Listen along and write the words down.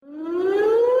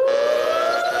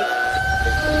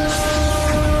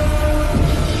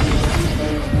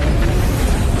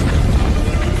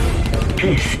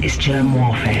This is Germ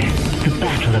Warfare, the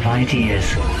battle of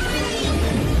ideas.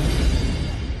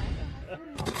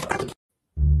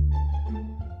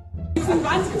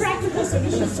 One practical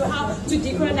solution to how to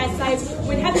decolonize science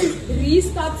would have to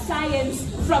restart science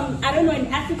from, I don't know, an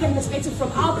African perspective,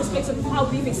 from our perspective of how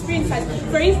we've experienced science.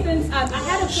 For instance, I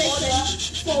had a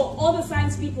question for all the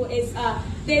science people is,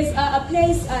 there's a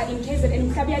place in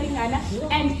KZN, Kabialingana,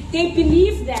 and they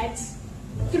believe that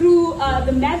through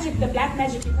the magic, the black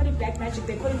magic, we call it black magic,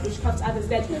 they call it witchcraft, others,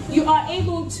 that you are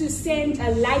able to send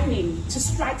a lightning to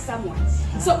strike someone.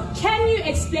 So can you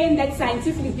explain that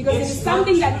scientifically? Because it is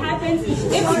something that happens.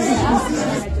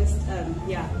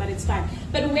 But it's fine.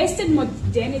 But Western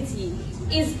modernity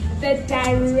is the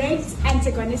direct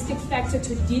antagonistic factor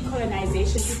to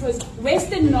decolonization, because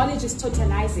Western knowledge is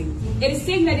totalizing. It is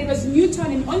saying that it was Newton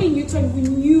and only Newton who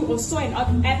knew or saw an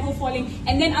apple falling,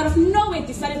 and then out of nowhere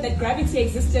decided that gravity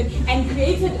existed and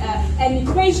created an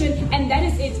equation, and that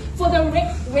is it. For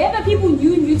whether people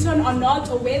knew Newton or not,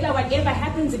 or whether whatever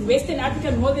happens in Western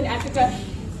Africa, Northern Africa,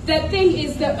 the thing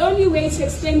is, the only way to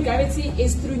explain gravity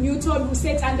is through Newton, who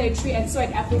sat under a tree and saw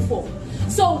an apple fall.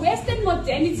 So Western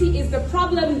modernity is the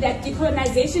problem that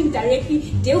decolonization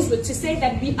directly deals with, to say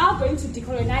that we are going to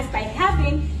decolonize by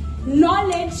having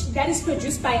knowledge that is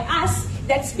produced by us,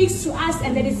 that speaks to us,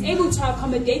 and that is able to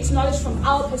accommodate knowledge from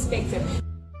our perspective.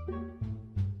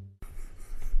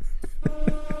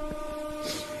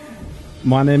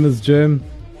 My name is Germ.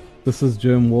 This is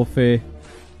Germ Warfare,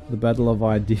 the battle of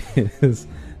ideas.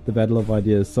 The battle of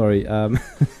ideas. Sorry,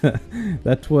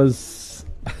 that was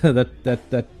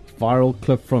that viral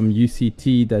clip from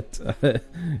UCT that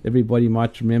everybody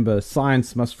might remember.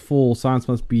 Science must fall. Science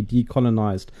must be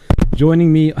decolonized.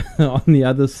 Joining me on the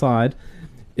other side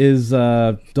is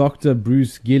Dr.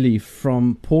 Bruce Gilley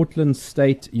from Portland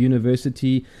State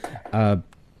University.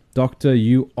 Doctor,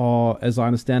 you are, as I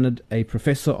understand it, a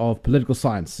professor of political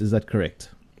science. Is that correct?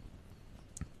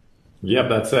 Yep,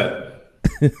 that's it.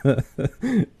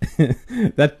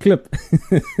 That clip.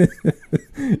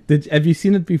 Have you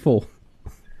seen it before?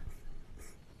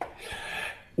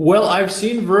 Well, I've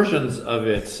seen versions of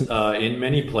it in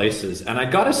many places, and I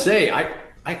gotta say,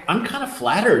 I'm kind of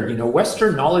flattered. You know,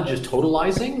 Western knowledge is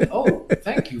totalizing. Oh,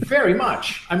 thank you very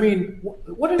much. I mean,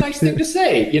 what a nice thing to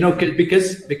say. You know,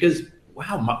 because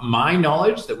wow, my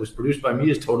knowledge that was produced by me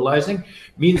is totalizing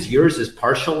means yours is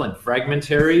partial and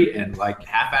fragmentary and like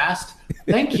half-assed.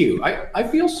 Thank you. I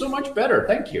feel so much better.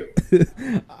 Thank you.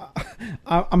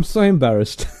 I'm so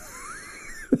embarrassed.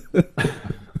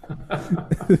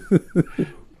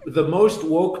 The most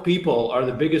woke people are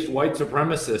the biggest white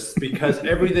supremacists, because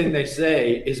everything they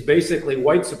say is basically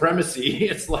white supremacy.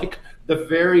 It's like the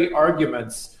very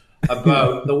arguments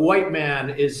about the white man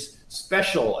is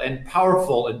special and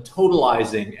powerful and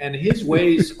totalizing, and his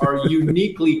ways are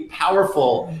uniquely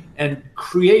powerful and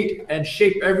create and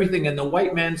shape everything, and the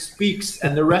white man speaks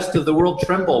and the rest of the world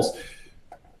trembles.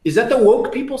 Is that the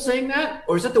woke people saying that,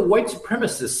 or is that the white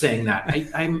supremacists saying that?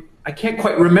 I can't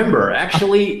quite remember.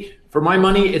 Actually, for my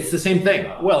money, it's the same thing.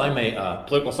 Well, I'm a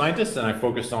political scientist, and I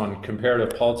focus on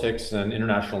comparative politics and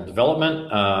international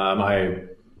development. I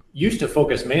used to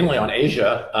focus mainly on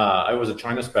Asia. I was a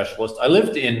China specialist. I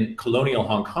lived in colonial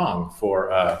Hong Kong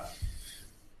for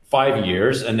 5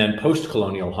 years, and then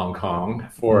post-colonial Hong Kong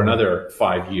for another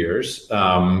 5 years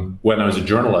when I was a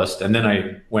journalist. And then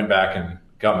I went back and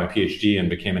got my PhD and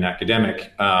became an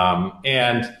academic,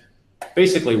 and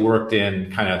basically worked in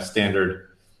kind of standard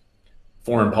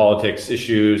foreign politics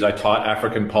issues. I taught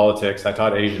African politics. I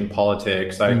taught Asian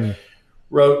politics. I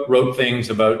wrote things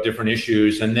about different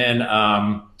issues. And then,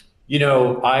 you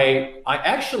know, I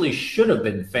actually should have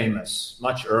been famous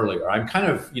much earlier. I'm kind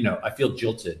of, you know, I feel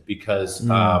jilted because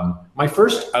my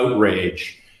first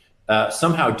outrage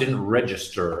somehow didn't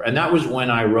register. And that was when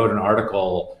I wrote an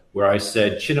article where I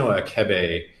said Chinua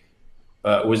Achebe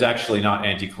was actually not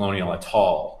anti-colonial at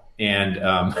all, and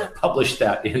published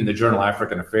that in the journal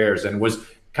African Affairs, and was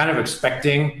kind of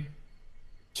expecting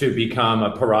to become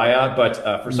a pariah,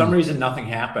 but for some reason nothing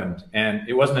happened. And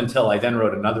it wasn't until I then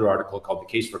wrote another article called The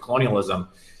Case for Colonialism.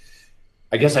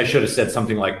 I guess I should have said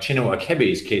something like Chinua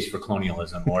Achebe's Case for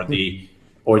Colonialism, or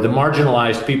the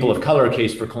marginalized people of color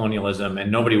case for colonialism,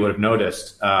 and nobody would have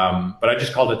noticed. But I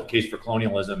just called it The Case for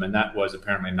Colonialism, and that was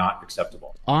apparently not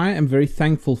acceptable. I am very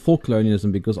thankful for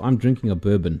colonialism because I'm drinking a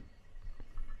bourbon.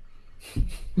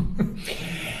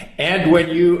 And when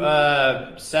you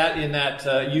sat in that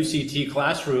UCT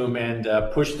classroom and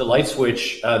pushed the light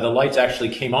switch, the lights actually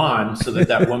came on so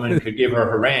that woman could give her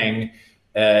harangue.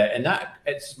 And that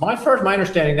it's my first my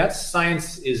understanding that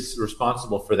science is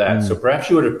responsible for that. So perhaps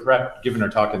she would have given her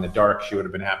talk in the dark. She would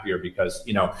have been happier because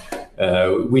we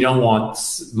don't want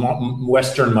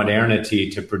Western modernity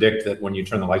to predict that when you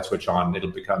turn the light switch on,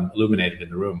 it'll become illuminated in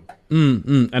the room.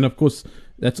 And of course,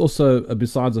 that's also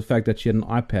besides the fact that she had an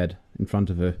iPad in front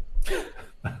of her.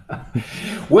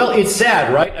 Well, it's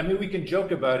sad, right? I mean, we can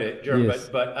joke about it, Jeremy, Yes.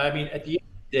 but I mean, at the end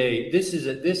of the day, this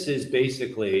is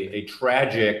basically a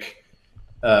tragic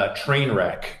train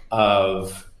wreck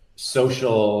of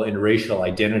social and racial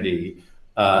identity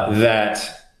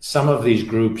that some of these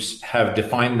groups have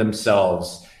defined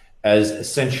themselves as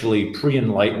essentially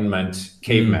pre-Enlightenment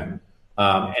cavemen,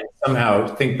 and somehow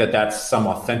think that that's some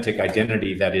authentic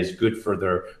identity that is good for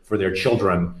their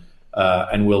children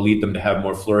and will lead them to have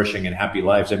more flourishing and happy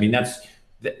lives. I mean,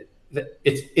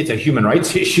 it's a human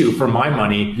rights issue for my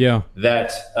money. Yeah.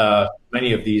 That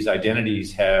many of these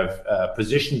identities have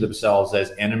positioned themselves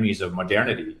as enemies of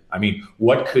modernity. I mean,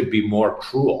 what could be more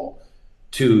cruel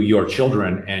to your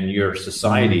children and your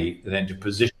society than to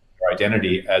position your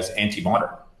identity as anti-modern?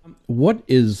 What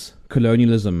is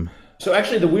colonialism? So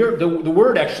actually, the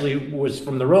word actually was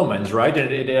from the Romans, right?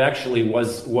 And it actually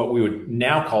was what we would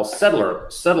now call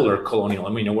settler colonial. I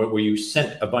mean, where you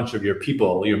sent a bunch of your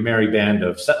people, your merry band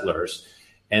of settlers,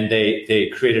 and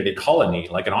they created a colony,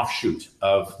 like an offshoot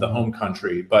of the home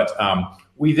country. But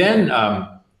we then,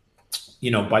 by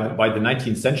the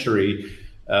 19th century,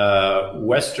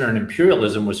 Western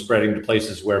imperialism was spreading to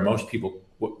places where most people,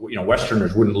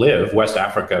 Westerners wouldn't live, West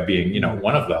Africa being,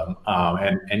 one of them,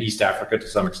 and East Africa to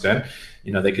some extent.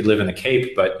 They could live in the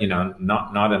Cape, but,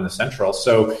 not in the Central.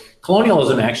 So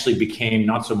colonialism actually became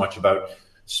not so much about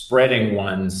spreading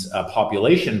one's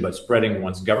population, but spreading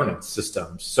one's governance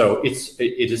systems. So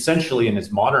it essentially, in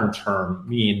its modern term,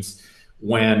 means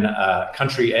when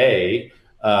country A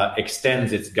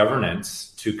extends its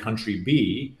governance to country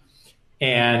B.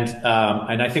 And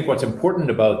I think what's important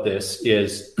about this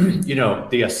is,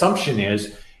 the assumption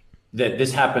is that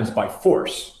this happens by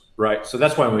force, right? So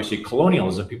that's why when we see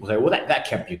colonialism, people say, well, that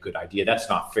can't be a good idea. That's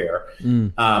not fair.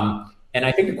 And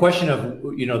I think the question of,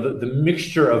 the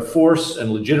mixture of force and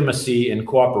legitimacy and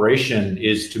cooperation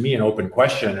is, to me, an open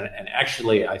question. And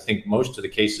actually, I think most of the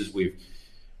cases we've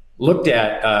looked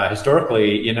at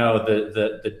historically,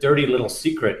 the dirty little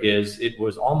secret is it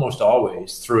was almost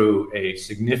always through a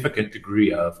significant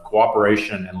degree of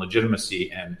cooperation and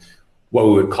legitimacy and what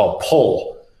we would call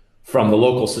pull from the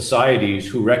local societies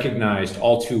who recognized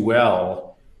all too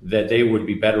well that they would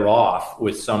be better off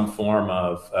with some form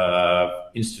of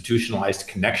institutionalized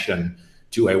connection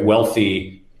to a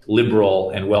wealthy,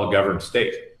 liberal, and well-governed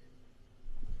state.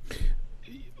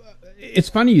 It's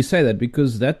funny you say that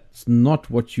because that's not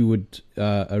what you would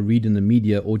read in the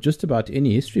media or just about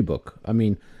any history book. I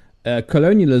mean,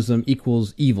 colonialism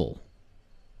equals evil.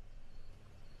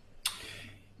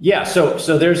 Yeah, so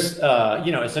there's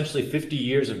essentially 50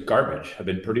 years of garbage have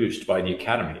been produced by the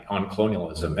Academy on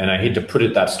colonialism, and I hate to put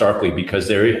it that starkly because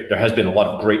there has been a lot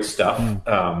of great stuff,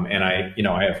 and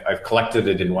I've collected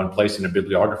it in one place in a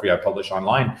bibliography I publish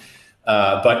online,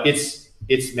 but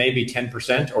it's maybe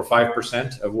 10% or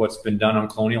 5% of what's been done on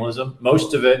colonialism.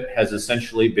 Most of it has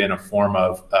essentially been a form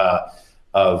of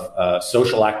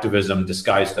social activism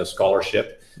disguised as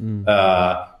scholarship.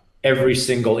 Every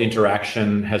single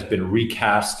interaction has been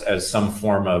recast as some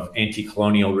form of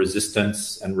anti-colonial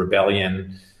resistance and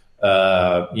rebellion.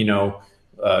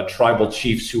 Tribal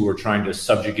chiefs who were trying to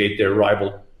subjugate their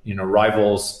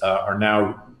rivals are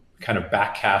now kind of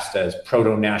backcast as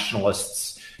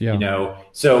proto-nationalists. Yeah.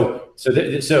 So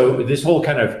this whole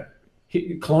kind of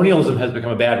colonialism has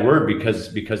become a bad word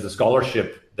because the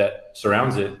scholarship that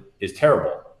surrounds it is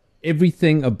terrible.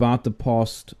 Everything about the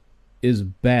past is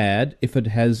bad if it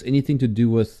has anything to do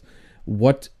with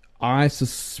what I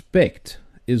suspect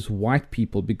is white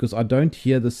people, because I don't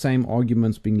hear the same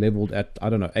arguments being leveled at, I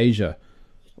don't know, Asia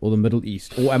or the Middle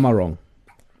East. Or am I wrong?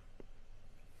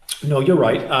 No, you're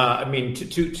right. I mean,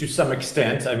 to some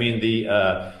extent. I mean,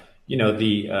 the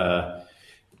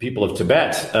people of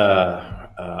Tibet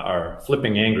are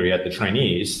flipping angry at the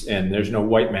Chinese, and there's no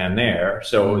white man there.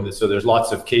 So there's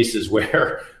lots of cases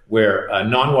where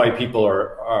non-white people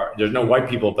are there's no white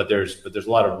people, but there's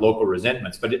a lot of local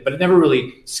resentments. But it never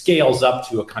really scales up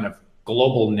to a kind of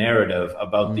global narrative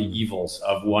about the evils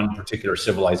of one particular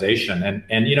civilization.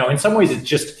 And in some ways it's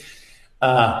just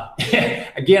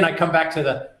again, I come back to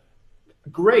the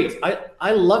great.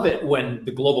 I love it when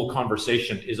the global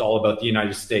conversation is all about the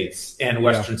United States and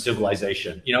Western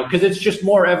civilization, because it's just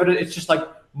more evident. It's just like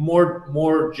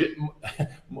more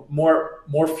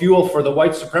fuel for the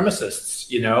white supremacists.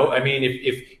 I mean,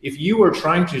 if you were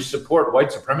trying to support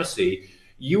white supremacy,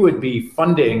 you would be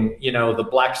funding, the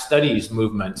Black Studies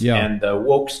movement and the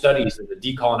woke studies and the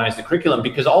decolonize the curriculum,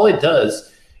 because all it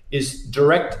does is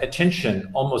direct attention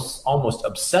almost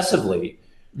obsessively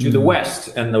to the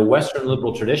West and the Western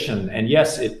liberal tradition. And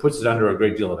yes, it puts it under a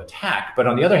great deal of attack. But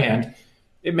on the other hand,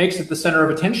 it makes it the center of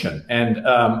attention. And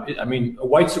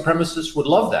white supremacists would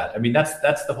love that. I mean,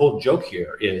 that's the whole joke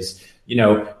here is,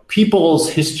 people's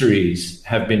histories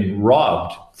have been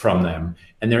robbed from them,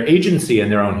 and their agency in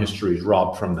their own histories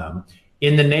robbed from them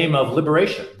in the name of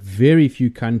liberation. Very few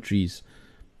countries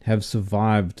have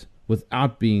survived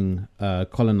without being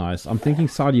colonized. I'm thinking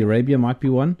Saudi Arabia might be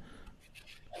one.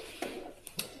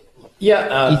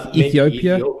 Yeah,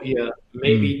 Ethiopia,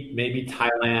 maybe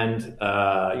Thailand.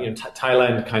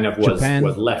 Thailand kind of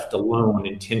was left alone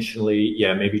intentionally.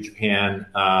 Yeah, maybe Japan.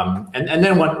 And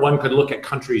then one could look at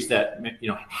countries that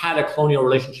had a colonial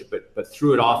relationship, but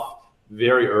threw it off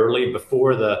very early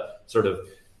before the sort of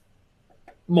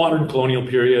modern colonial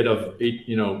period of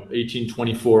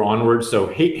 1824 onwards. So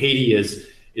Haiti is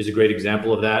a great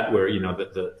example of that, where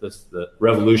the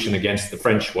revolution against the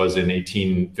French was in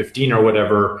 1815 or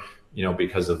whatever.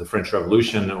 Because of the French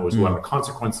Revolution, it was one of the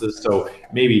consequences. So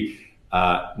maybe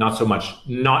not so much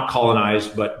not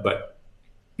colonized, but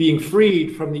being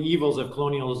freed from the evils of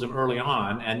colonialism early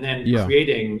on, and then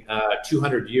creating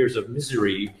 200 years of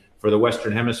misery for the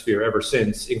Western Hemisphere ever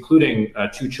since, including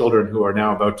 2 children who are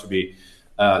now about to be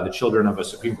the children of a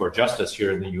Supreme Court justice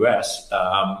here in the U.S.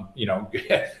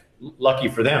 Lucky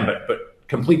for them, but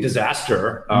complete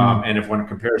disaster. And if one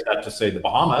compares that to, say, the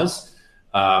Bahamas,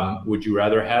 would you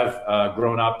rather have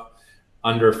grown up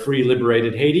under free,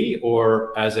 liberated Haiti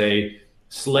or as a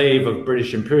slave of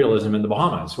British imperialism in the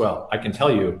Bahamas? Well, I can tell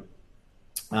you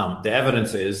the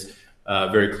evidence is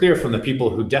very clear from the people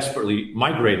who desperately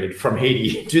migrated from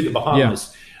Haiti to the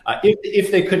Bahamas, if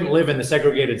they couldn't live in the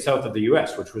segregated south of the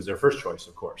U.S., which was their first choice,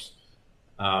 of course.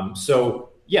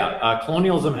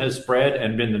 Colonialism has spread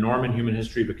and been the norm in human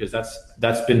history because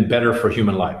that's been better for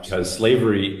human life. Because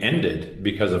slavery ended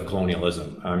because of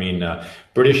colonialism. I mean,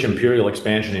 British imperial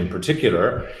expansion in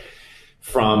particular,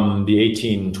 from the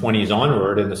 1820s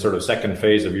onward, in the sort of second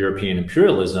phase of European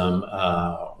imperialism,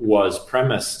 was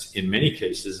premised in many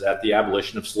cases at the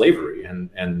abolition of slavery,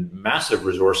 and massive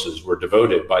resources were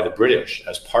devoted by the British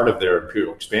as part of their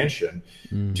imperial expansion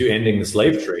to ending the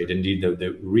slave trade. Indeed,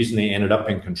 the reason they ended up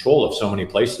in control of so many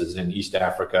places in East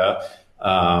Africa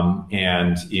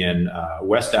and in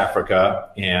West Africa,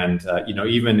 and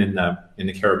even in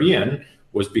the Caribbean,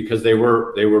 was because they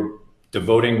were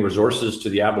devoting resources to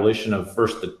the abolition of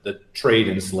first the trade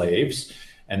in slaves,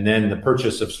 and then the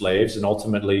purchase of slaves, and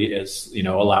ultimately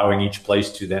allowing each place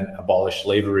to then abolish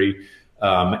slavery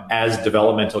as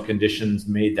developmental conditions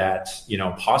made that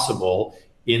possible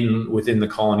within the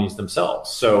colonies themselves.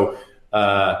 So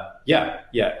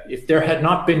if there had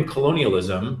not been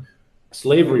colonialism,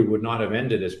 slavery would not have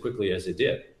ended as quickly as it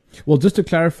did. Well, just to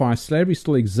clarify, slavery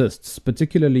still exists,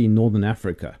 particularly in Northern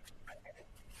Africa.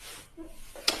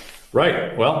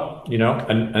 Right. Well,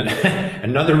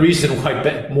 another reason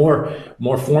why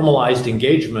more formalized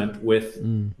engagement with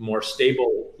more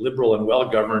stable, liberal, and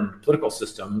well-governed political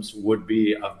systems would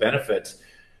be of benefit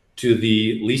to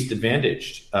the least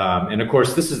advantaged. And of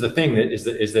course, this is the thing that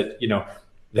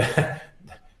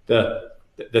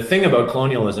the thing about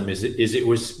colonialism is it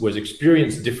was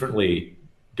experienced differently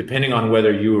depending on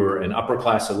whether you were an upper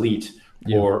class elite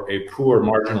or a poor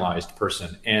marginalized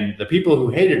person. And the people who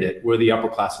hated it were the upper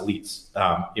class elites,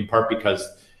 in part because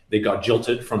they got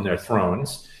jilted from their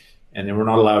thrones and they were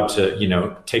not allowed to,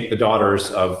 take the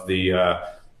daughters of the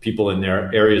people in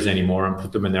their areas anymore and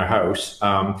put them in their house.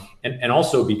 And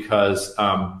also because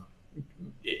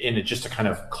in just a kind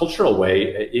of cultural way,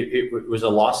 it was a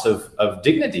loss of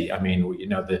dignity. I mean,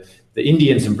 the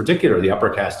Indians in particular, the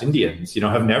upper caste Indians,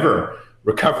 have never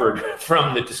recovered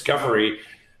from the discovery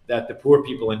that the poor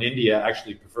people in India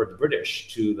actually preferred the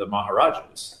British to the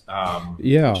Maharajas.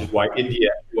 Which is why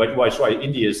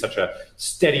India is such a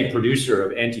steady producer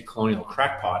of anti-colonial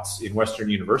crackpots in Western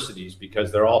universities,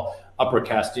 because they're all upper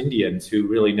caste Indians who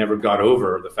really never got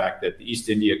over the fact that the East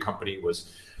India Company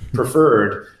was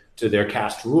preferred to their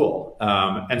caste rule.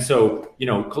 And so,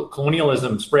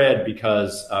 colonialism spread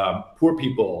because poor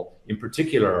people in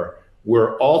particular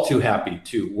were all too happy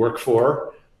to work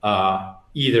for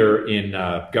either in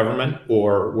government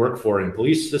or work for in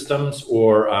police systems,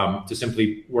 or to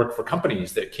simply work for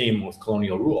companies that came with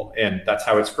colonial rule. And that's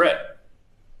how it spread.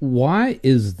 Why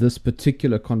is this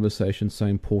particular conversation so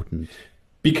important?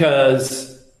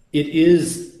 Because it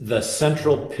is the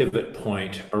central pivot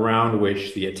point around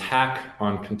which the attack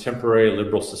on contemporary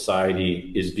liberal society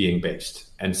is being based.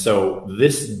 And so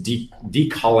this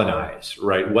decolonize,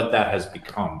 right, what that has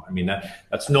become. I mean,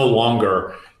 that's no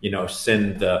longer,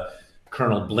 send the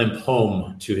Colonel Blimp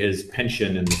home to his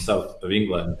pension in the south of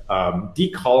England.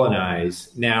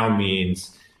 Decolonize now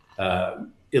means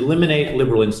eliminate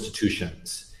liberal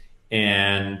institutions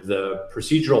and the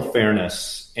procedural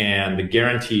fairness and the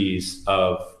guarantees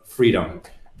of freedom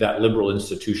that liberal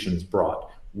institutions brought.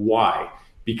 Why?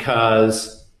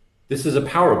 Because this is a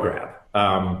power grab.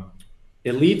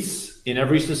 Elites in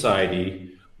every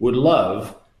society would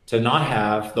love to not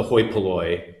have the hoi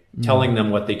polloi telling them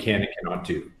what they can and cannot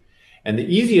do. And the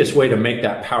easiest way to make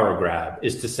that power grab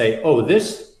is to say, oh,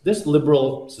 this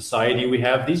liberal society we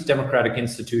have, these democratic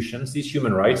institutions, these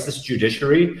human rights, this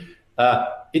judiciary,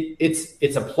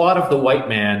 it's a plot of the white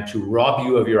man to rob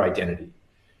you of your identity.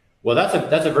 Well,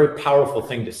 that's a very powerful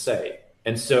thing to say.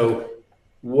 And so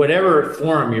whatever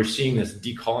form you're seeing this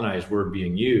decolonized word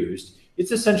being used,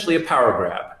 it's essentially a power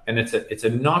grab. And it's a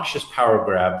noxious power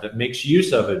grab that makes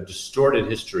use of a distorted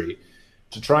history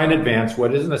to try and advance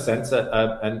what is, in a sense,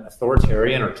 an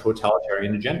authoritarian or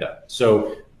totalitarian agenda.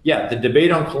 So, yeah, the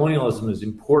debate on colonialism is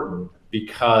important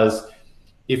because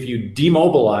if you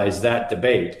demobilize that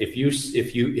debate, if you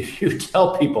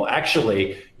tell people,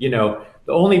 actually,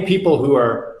 the only people who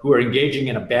are engaging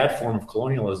in a bad form of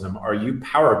colonialism are you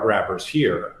power grabbers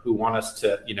here who want us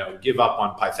to, give up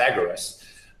on Pythagoras.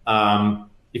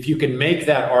 If you can make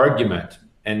that argument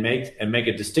and make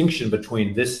a distinction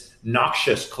between this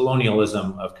noxious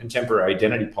colonialism of contemporary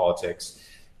identity politics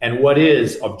and what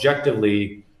is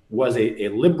objectively was a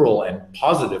liberal and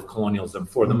positive colonialism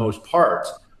for the most part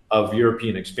of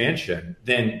European expansion,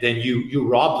 then you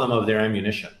rob them of their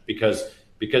ammunition because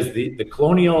the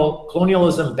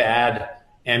colonialism bad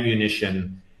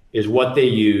ammunition is what they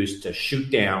use to shoot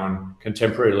down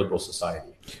contemporary liberal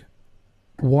society.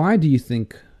 Why do you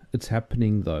think it's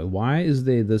happening, though? Why is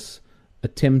there this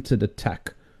attempted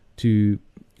attack to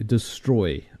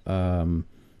destroy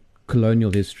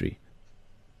colonial history?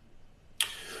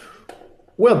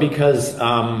 Well, because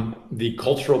the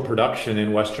cultural production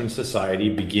in Western society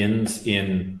begins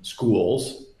in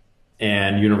schools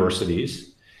and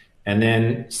universities, and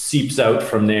then seeps out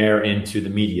from there into the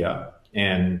media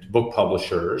and book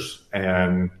publishers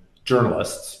and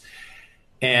journalists.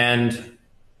 And,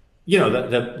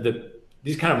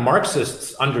 these kind of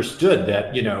Marxists understood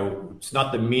that, it's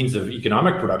not the means of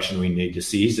economic production we need to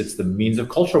seize, it's the means of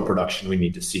cultural production we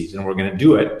need to seize. And we're going to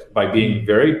do it by being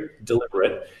very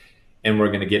deliberate. And we're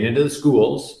going to get into the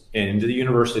schools and into the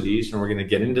universities, and we're going to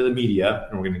get into the media,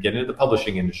 and we're going to get into the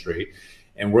publishing industry.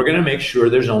 And we're going to make sure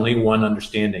there's only one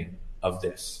understanding of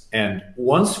this. And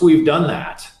once we've done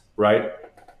that, right,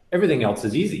 everything else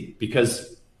is easy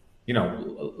because,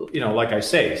 like I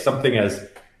say, something as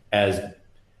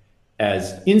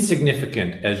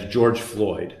insignificant as George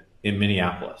Floyd in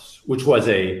Minneapolis, which was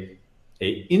an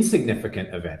insignificant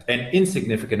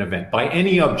event by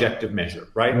any objective measure,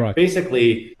 right?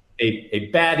 Basically, a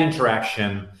bad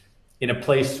interaction in a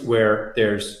place where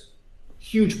there's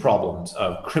huge problems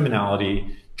of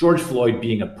criminality, George Floyd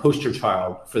being a poster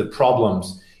child for the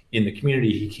problems in the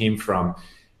community he came from.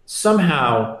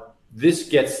 Somehow this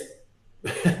gets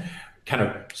kind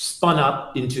of spun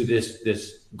up into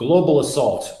this global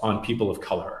assault on people of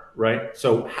color, right?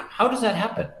 So how does that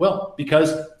happen? Well,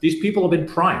 because these people have been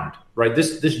primed, right?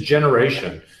 This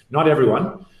generation, not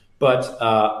everyone, but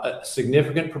a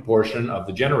significant proportion of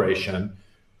the generation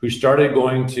who started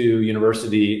going to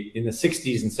university in the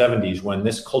 60s and 70s when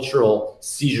this cultural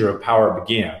seizure of power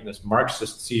began, this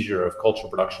Marxist seizure of cultural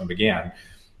production began.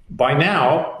 By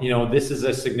now, this is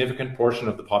a significant portion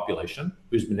of the population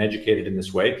who's been educated in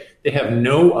this way. They have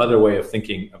no other way of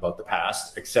thinking about the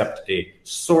past except a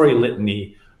sorry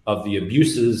litany of the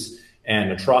abuses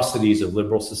and atrocities of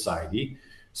liberal society.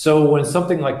 So when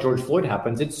something like George Floyd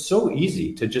happens, it's so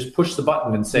easy to just push the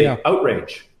button and say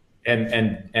outrage,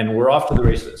 and we're off to the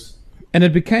races. And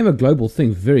it became a global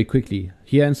thing very quickly,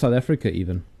 here in South Africa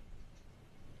even.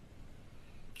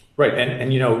 Right,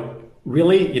 and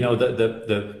really,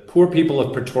 the poor people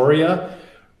of Pretoria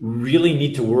really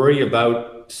need to worry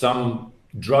about some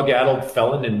drug-addled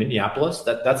felon in Minneapolis.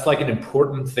 That's like an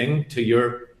important thing to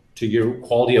your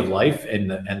quality of life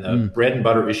and the bread and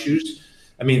butter issues.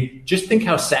 I mean, just think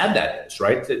how sad that is,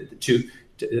 right?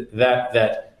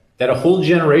 That a whole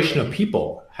generation of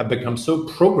people have become so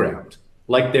programmed,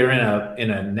 like they're in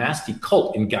a nasty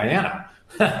cult in Guyana,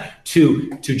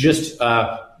 to just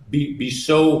be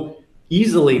so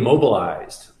easily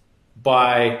mobilized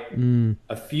by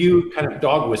a few kind of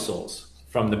dog whistles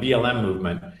from the BLM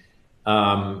movement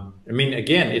I mean,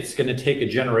 again, it's going to take a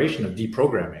generation of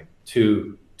deprogramming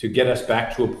to get us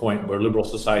back to a point where liberal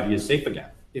society is safe again.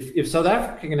 If South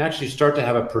Africa can actually start to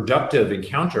have a productive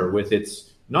encounter with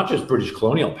its not just British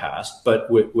colonial past, but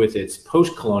with its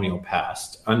post-colonial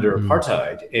past under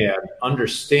apartheid, and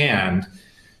understand,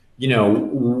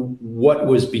 what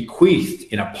was bequeathed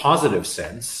in a positive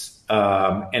sense,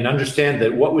 and understand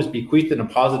that what was bequeathed in a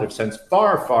positive sense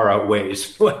far, far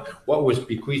outweighs what was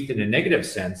bequeathed in a negative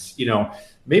sense,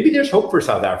 maybe there's hope for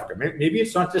South Africa. Maybe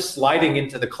it's not just sliding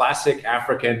into the classic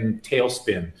African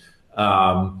tailspin.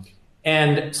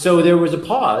 And so there was a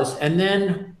pause, and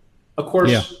then, of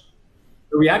course,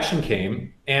 the reaction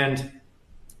came, and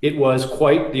it was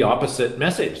quite the opposite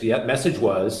message. The message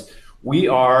was, we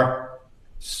are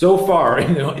so far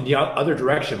in the other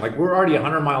direction. Like, we're already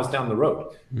 100 miles down the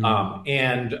road.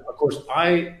 And of course,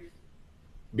 I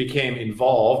became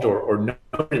involved or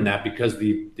known in that because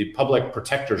the Public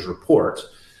Protector's report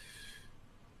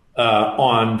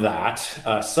on that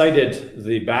cited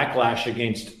the backlash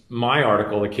against my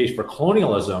article, The Case for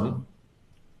Colonialism,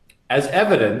 as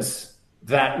evidence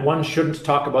that one shouldn't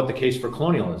talk about the case for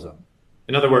colonialism.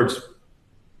 In other words,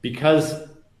 because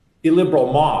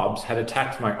illiberal mobs had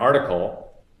attacked my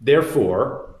article,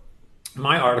 therefore,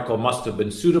 my article must have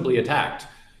been suitably attacked,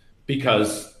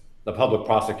 because the public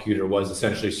prosecutor was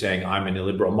essentially saying I'm an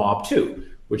illiberal mob too,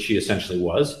 which he essentially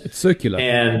was. It's circular.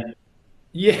 And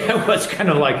yeah, it was kind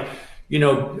of like,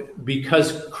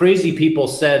 because crazy people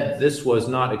said this was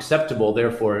not acceptable,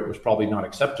 therefore it was probably not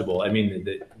acceptable. I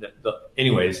mean,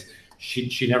 anyways,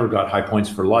 she never got high points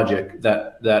for logic,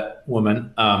 that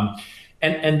woman.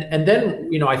 And then,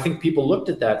 I think people looked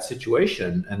at that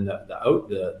situation and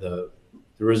the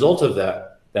result of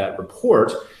that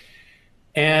report.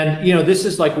 And, this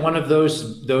is like one of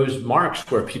those marks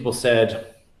where people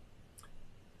said,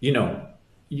 you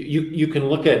can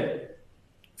look at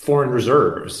foreign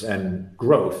reserves and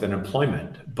growth and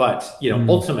employment, but,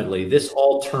 ultimately this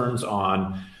all turns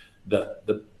on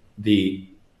the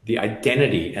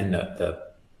identity and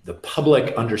the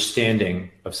public understanding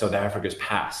of South Africa's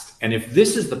past. And if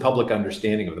this is the public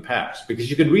understanding of the past, because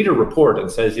you could read a report and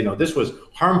says, this was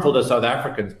harmful to South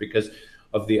Africans because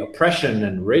of the oppression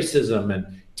and racism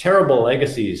and terrible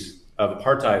legacies of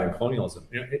apartheid and colonialism.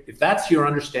 If that's your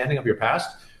understanding of your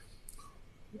past,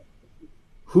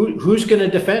 who's going to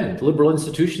defend liberal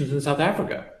institutions in South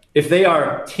Africa? If they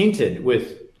are tainted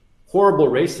with horrible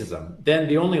racism, then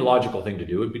the only logical thing to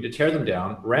do would be to tear them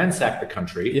down, ransack the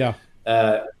country,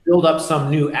 build up some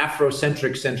new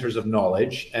Afrocentric centers of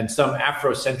knowledge and some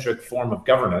Afrocentric form of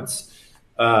governance.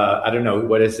 I don't know,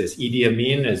 what is this? Idi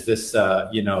Amin? Is this,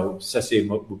 Sese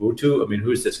Mobutu? I mean,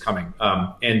 who's this coming?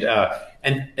 And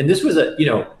this was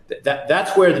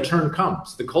that's where the turn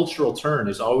comes. The cultural turn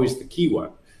is always the key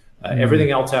one. Everything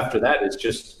else after that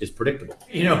is predictable.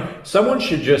 Someone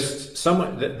should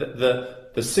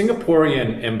the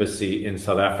Singaporean embassy in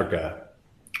South Africa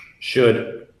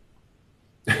should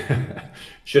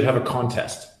have a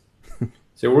contest.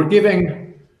 So we're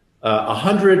giving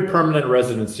 100 permanent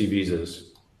residency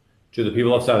visas to the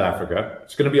people of South Africa.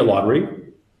 It's going to be a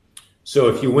lottery. So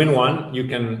if you win one, you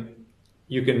can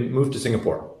move to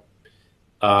Singapore.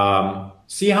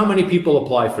 See how many people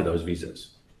apply for those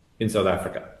visas in South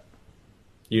Africa.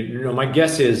 My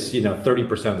guess is,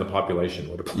 30% of the population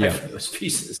would apply for those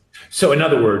visas. So in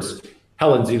other words,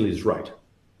 Helen Zealy is right?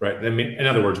 I mean, in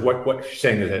other words, what she's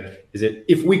saying is that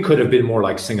if we could have been more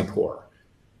like Singapore,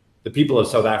 the people of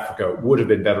South Africa would have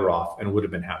been better off and would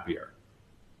have been happier.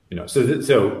 It's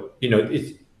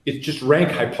just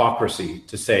rank hypocrisy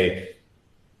to say,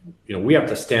 we have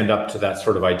to stand up to that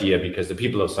sort of idea because the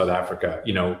people of South Africa,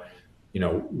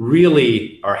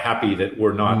 really are happy that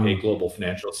we're not a global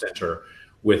financial center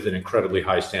with an incredibly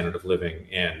high standard of living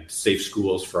and safe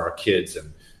schools for our kids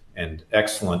and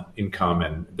excellent income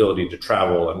and ability to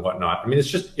travel and whatnot. I mean,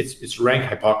 it's rank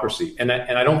hypocrisy. And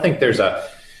I don't think there's a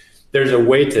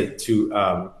way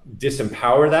to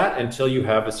disempower that until you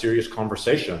have a serious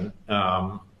conversation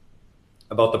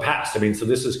about the past. I mean, so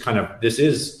this is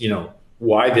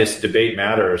why this debate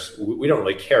matters. We don't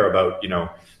really care about,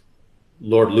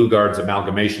 Lord Lugard's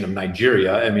amalgamation of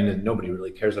Nigeria. I mean, nobody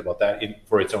really cares about that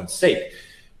for its own sake.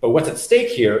 But what's at stake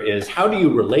here is, how do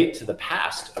you relate to the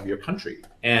past of your country?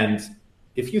 And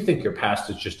if you think your past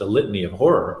is just a litany of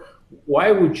horror,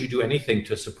 why would you do anything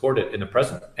to support it in the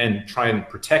present and try and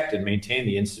protect and maintain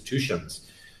the institutions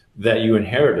that you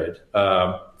inherited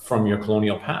from your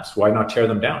colonial past? Why not tear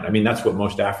them down? I mean, that's what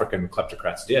most African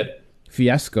kleptocrats did.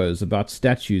 Fiascos about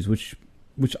statues, which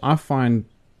I find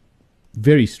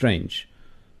very strange.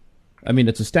 I mean,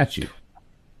 it's a statue.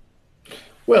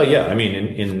 Well, yeah. I mean,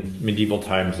 in medieval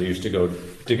times, they used to go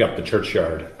dig up the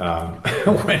churchyard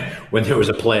when there was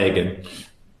a plague, and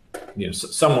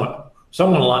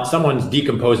someone's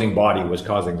decomposing body was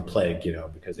causing the plague,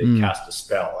 because they cast a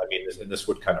spell. I mean, this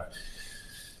would kind of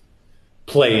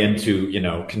play into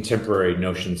contemporary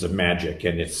notions of magic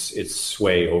and its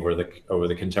sway over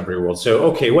the contemporary world. So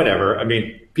okay, whatever. I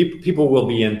mean, people will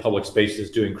be in public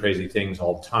spaces doing crazy things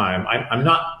all the time.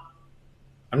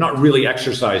 I'm not really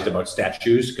exercised about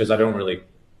statues because I don't really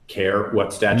care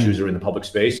what statues are in the public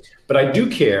space, but I do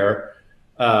care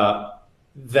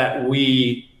that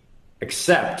we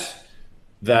accept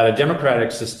that a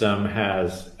democratic system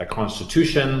has a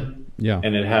constitution. Yeah.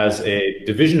 And it has a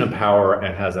division of power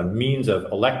and has a means of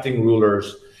electing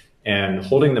rulers and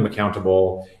holding them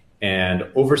accountable and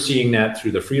overseeing that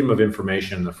through the freedom of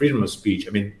information, the freedom of speech.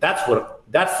 I mean, that's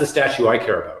the statue I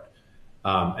care about.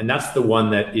 And that's the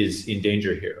one that is in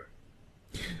danger here.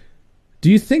 Do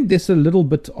you think there's a little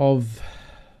bit of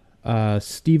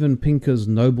Steven Pinker's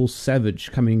Noble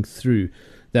Savage coming through?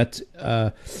 That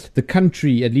the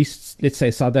country, at least let's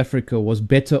say South Africa, was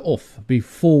better off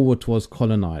before it was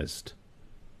colonized?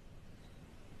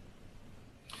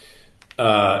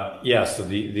 Yes,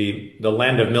 the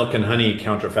land of milk and honey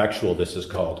counterfactual, this is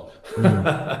called.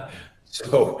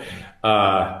 So,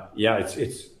 yeah,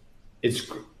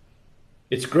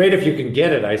 it's great if you can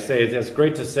get it. I say it's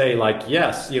great to say, like,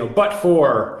 yes, but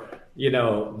for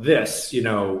this, we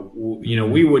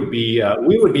would be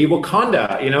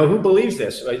Wakanda. Who believes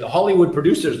this? Right? The Hollywood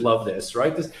producers love this,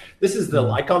 right? This is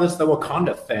I call this the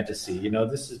Wakanda fantasy.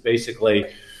 This is basically,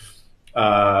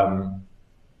 and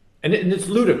it's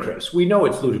ludicrous. We know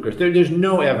it's ludicrous. There's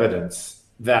no evidence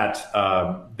that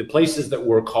the places that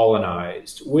were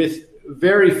colonized, with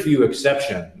very few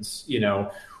exceptions,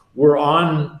 were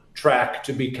on track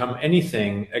to become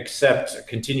anything except a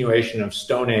continuation of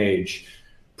Stone Age,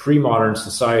 pre-modern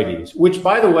societies, which,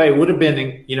 by the way, would have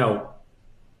been,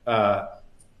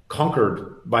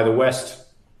 conquered by the West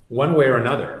one way or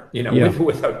another,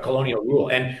 without colonial rule,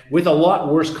 and with a lot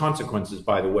worse consequences,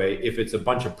 by the way, if it's a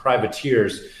bunch of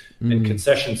privateers and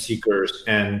concession seekers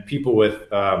and people with,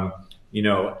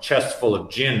 chests full of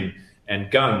gin and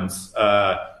guns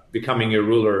becoming your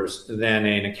rulers, than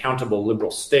an accountable liberal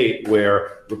state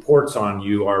where reports on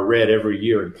you are read every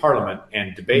year in Parliament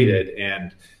and debated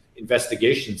and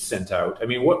investigations sent out. I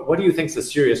mean, what do you think is the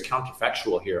serious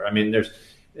counterfactual here? I mean,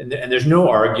 there's no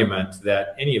argument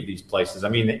that any of these places. I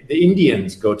mean, the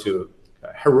Indians go to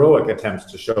heroic attempts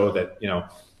to show that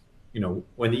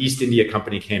when the East India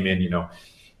Company came in, and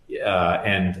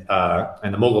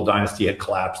the Mughal dynasty had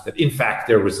collapsed, that in fact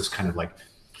there was this kind of like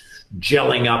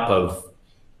gelling up of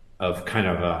kind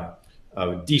of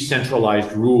a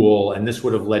decentralized rule, and this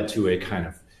would have led to a kind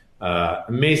of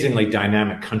amazingly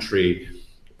dynamic country.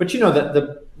 But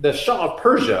the Shah of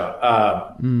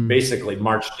Persia basically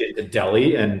marched into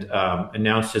Delhi and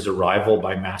announced his arrival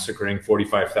by massacring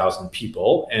 45,000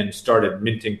 people and started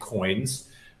minting coins,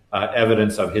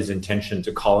 evidence of his intention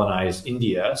to colonize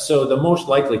India. So the most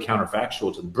likely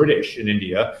counterfactual to the British in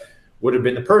India would have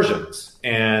been the Persians,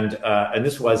 and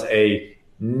this was a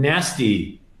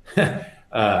nasty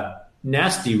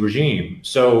regime.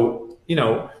 So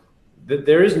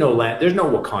there is no land, there's no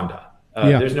Wakanda.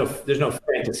 There's no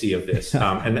fantasy of this,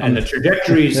 and the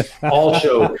trajectories all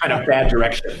show kind of bad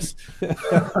directions.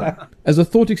 As a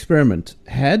thought experiment,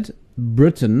 had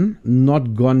Britain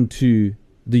not gone to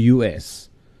the US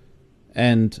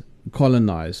and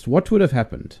colonized, what would have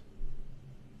happened?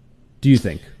 Do you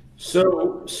think?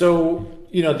 So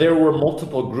there were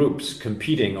multiple groups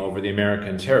competing over the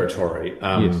American territory.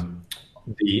 Yes.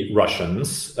 The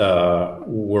Russians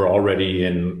were already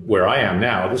in where I am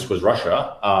now. This was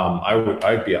Russia. I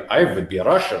would be a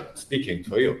Russian speaking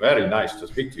to you. Very nice to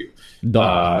speak to you.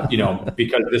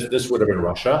 Because this would have been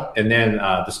Russia. And then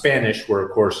the Spanish were, of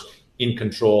course, in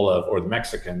control of, or the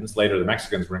Mexicans. Later, the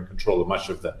Mexicans were in control of much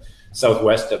of the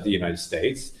southwest of the United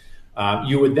States.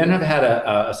 You would then have had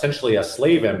essentially a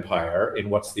slave empire in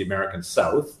what's the American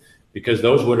South, because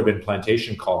those would have been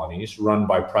plantation colonies run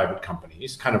by private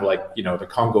companies, kind of like, the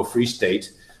Congo Free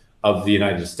State of the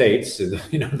United States,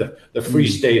 the Free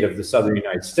State of the Southern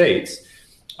United States.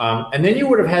 And then you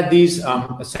would have had these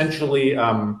essentially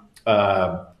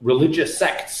religious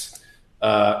sects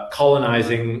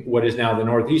colonizing what is now the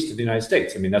Northeast of the United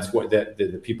States. I mean, that's what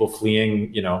the people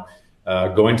fleeing,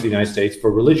 going to the United States for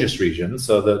religious reasons.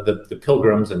 So the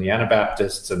Pilgrims and the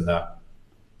Anabaptists and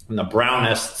the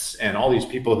Brownists and all these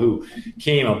people who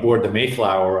came aboard the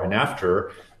Mayflower and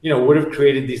after, would have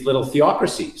created these little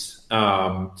theocracies.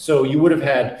 So you would have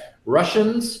had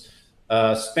Russians,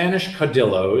 Spanish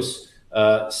caudillos,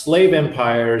 slave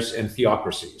empires and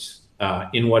theocracies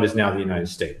in what is now the United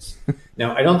States.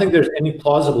 Now, I don't think there's any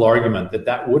plausible argument that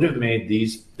that would have made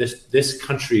this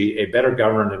country a better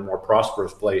governed and more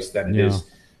prosperous place than it is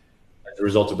as a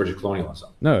result of British colonialism.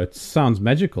 No, it sounds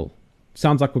magical.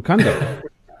 Sounds like Wakanda.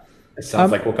 It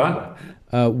sounds like Wakanda.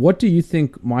 What do you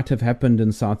think might have happened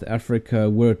in South Africa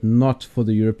were it not for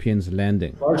the Europeans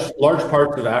landing? Large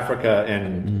parts of Africa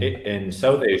and in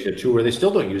South Asia too, where they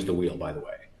still don't use the wheel, by the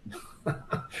way.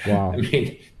 Wow. I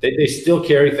mean, they still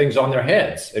carry things on their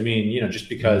heads. I mean, just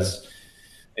because,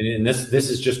 and this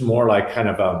is just more like kind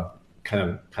of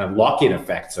lock-in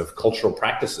effects of cultural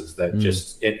practices that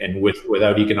just and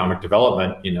without economic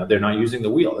development, they're not using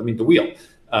the wheel. I mean, the wheel.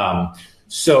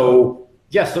 So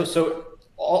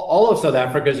all of South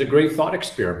Africa is a great thought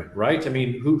experiment, right? I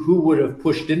mean, who would have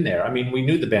pushed in there? I mean, we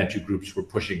knew the Bantu groups were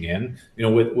pushing in.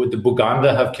 Would the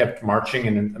Buganda have kept marching?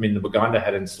 And I mean, the Buganda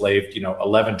had enslaved,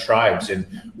 11 tribes in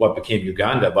what became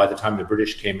Uganda by the time the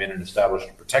British came in and established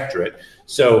a protectorate.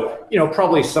 So,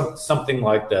 probably something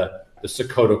like the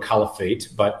Sokoto Caliphate,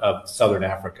 but of Southern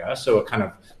Africa. So a kind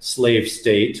of slave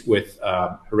state with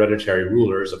hereditary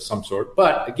rulers of some sort.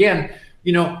 But again,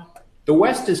 the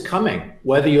West is coming,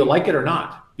 whether you like it or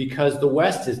not, because the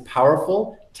West is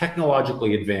powerful,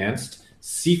 technologically advanced,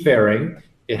 seafaring.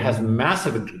 It has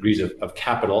massive degrees of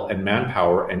capital and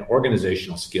manpower and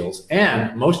organizational skills.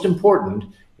 And most important,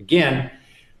 again,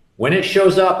 when it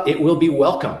shows up, it will be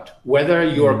welcomed. Whether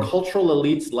your cultural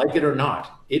elites like it or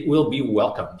not, it will be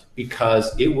welcomed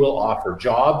because it will offer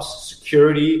jobs,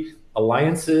 security,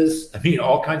 alliances,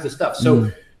 all kinds of stuff.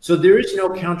 So there is no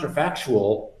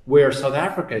counterfactual where South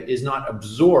Africa is not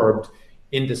absorbed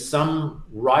into some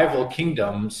rival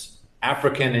kingdoms,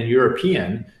 African and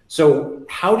European. So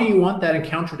how do you want that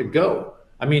encounter to go?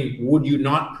 I mean, would you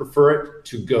not prefer it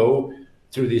to go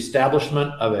through the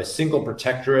establishment of a single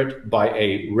protectorate by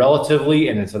a relatively,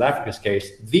 and in South Africa's case,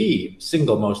 the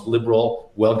single most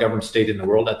liberal, well-governed state in the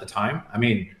world at the time? I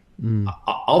mean,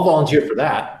 I'll volunteer for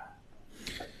that.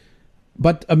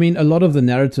 But I mean, a lot of the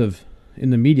narrative in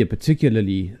the media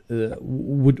particularly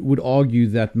would argue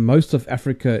that most of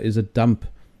Africa is a dump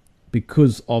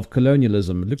because of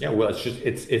colonialism. Yeah, well,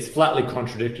 it's flatly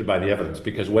contradicted by the evidence,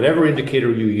 because whatever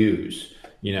indicator you use,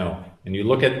 and you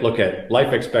look at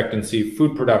life expectancy,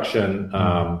 food production,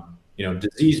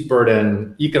 disease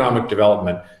burden, economic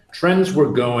development, trends were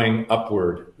going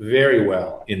upward very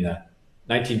well in the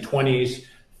 1920s,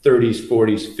 30s,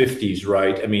 40s, 50s,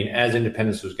 right? I mean, as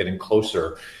independence was getting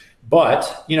closer.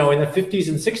 But, in the 50s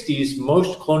and 60s,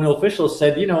 most colonial officials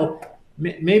said,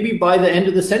 maybe by the end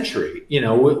of the century,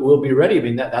 we'll be ready. I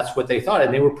mean, that's what they thought.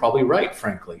 And they were probably right,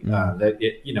 frankly,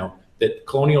 that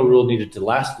colonial rule needed to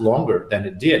last longer than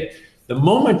it did. The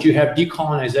moment you have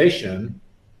decolonization,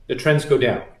 the trends go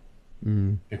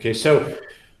down. Okay, so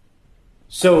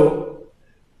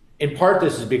in part,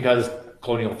 this is because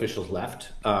colonial officials left.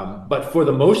 But for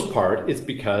the most part, it's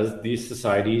because these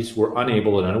societies were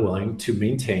unable and unwilling to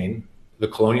maintain the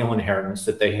colonial inheritance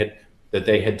that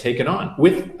they had taken on,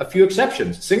 with a few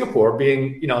exceptions. Singapore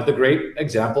being, the great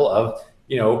example of,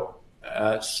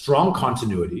 strong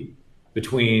continuity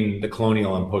between the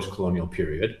colonial and post-colonial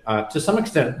period. To some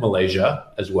extent,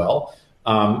 Malaysia as well.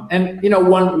 And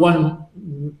one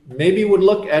maybe would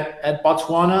look at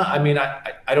Botswana. I mean,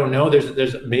 I don't know.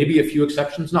 There's maybe a few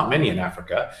exceptions, not many in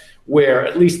Africa, where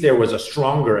at least there was a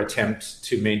stronger attempt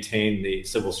to maintain the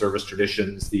civil service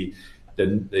traditions, the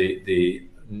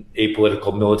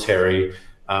apolitical military.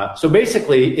 So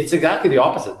basically, it's exactly the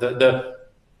opposite. The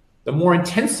more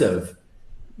intensive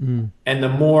and the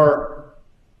more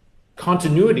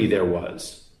continuity there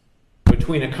was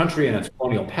between a country and its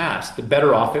colonial past, the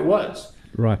better off it was.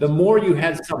 Right. The more you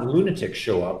had some lunatic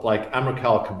show up, like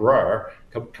Amilcar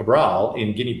Cabral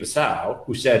in Guinea-Bissau,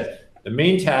 who said the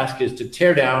main task is to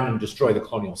tear down and destroy the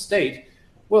colonial state,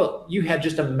 well, you had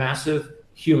just a massive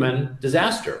human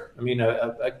disaster. I mean,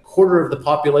 a quarter of the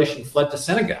population fled to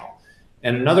Senegal,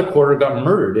 and another quarter got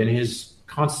murdered in his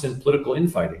constant political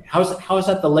infighting. How is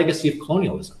that the legacy of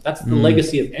colonialism? That's the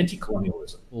legacy of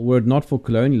anti-colonialism. Well, were it not for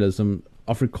colonialism,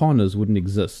 Afrikaners wouldn't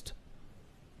exist.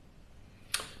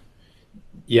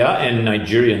 Yeah, and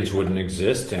Nigerians wouldn't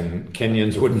exist, and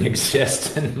Kenyans wouldn't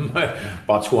exist, and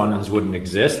Botswanans wouldn't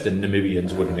exist, and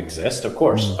Namibians wouldn't exist. Of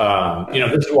course,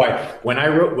 this is why when I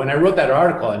wrote that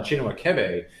article on Chinua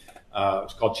Achebe,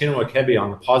 it's called Chinua Achebe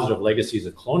on the Positive Legacies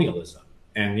of Colonialism,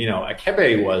 and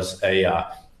Achebe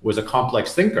was a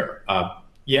complex thinker.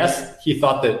 Yes, he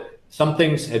thought that some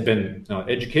things had been,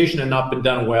 education had not been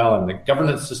done well, and the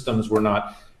governance systems were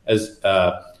not as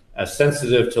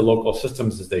sensitive to local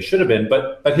systems as they should have been.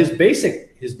 But his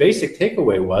basic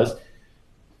takeaway was,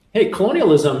 hey,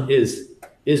 colonialism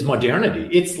is modernity.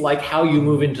 It's like how you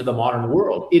move into the modern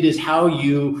world. It is how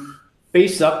you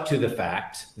face up to the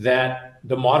fact that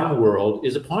the modern world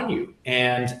is upon you.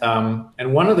 And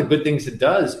one of the good things it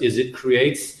does is it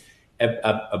creates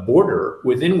a border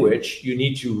within which you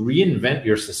need to reinvent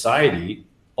your society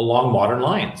along modern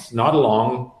lines, not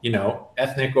along,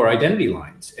 ethnic or identity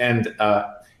lines. And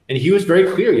he was very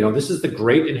clear, this is the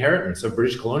great inheritance of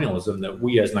British colonialism that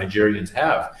we as Nigerians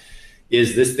have,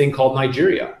 is this thing called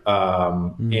Nigeria.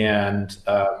 And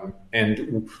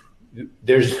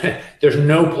there's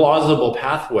no plausible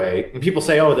pathway. And people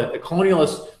say, oh, the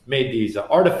colonialists made these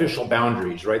artificial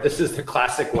boundaries, right? This is the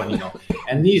classic one,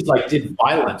 and these did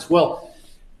violence. Well,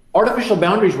 artificial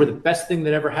boundaries were the best thing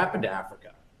that ever happened to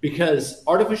Africa, because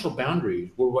artificial boundaries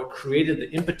were what created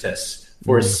the impetus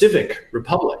for a civic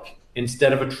republic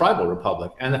instead of a tribal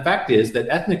republic. And the fact is that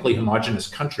ethnically homogenous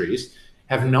countries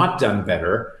have not done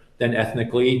better than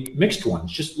ethnically mixed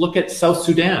ones. Just look at South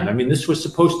Sudan. I mean, this was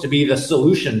supposed to be the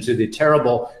solution to the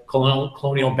terrible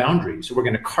colonial boundaries. So we're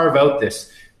going to carve out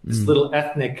this little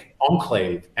ethnic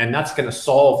enclave, and that's going to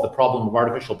solve the problem of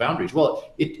artificial boundaries.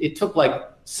 Well, it took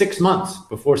 6 months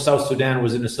before South Sudan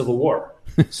was in a civil war.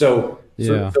 So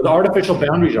the artificial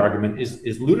boundaries argument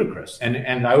is ludicrous.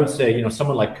 And I would say,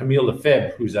 someone like Camille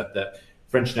Lefebvre, who's at the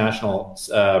French National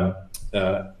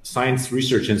Science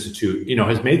Research Institute,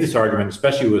 has made this argument,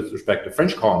 especially with respect to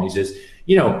French colonies, is,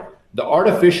 the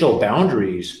artificial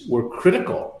boundaries were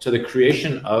critical to the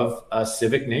creation of a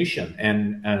civic nation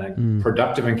and a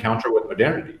productive encounter with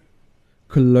modernity.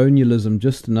 Colonialism,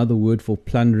 just another word for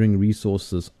plundering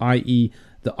resources, i.e.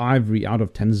 the ivory out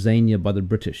of Tanzania by the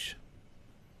British.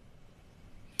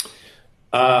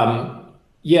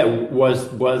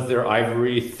 Was there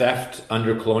ivory theft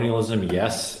under colonialism?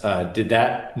 Yes. Did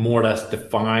that more or less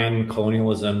define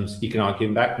colonialism's economic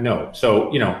impact? No. So,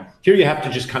 here you have to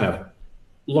just kind of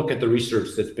look at the research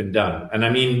that's been done. And I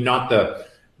mean, not the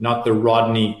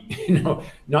Rodney,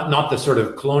 not the sort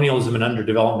of colonialism and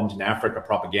underdevelopment in Africa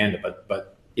propaganda,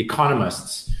 but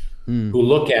economists who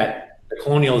look at the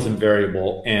colonialism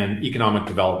variable and economic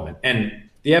development. And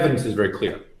the evidence is very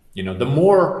clear.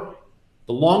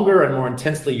 The longer and more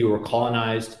intensely you were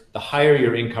colonized, the higher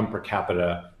your income per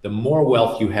capita, the more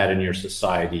wealth you had in your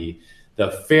society,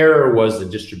 the fairer was the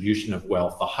distribution of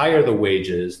wealth, the higher the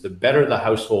wages, the better the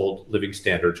household living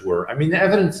standards were. I mean, the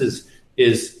evidence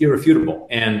is irrefutable.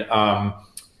 And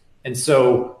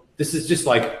so this is just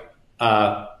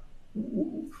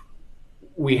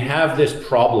we have this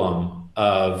problem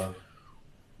of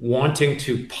wanting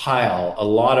to pile a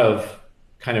lot of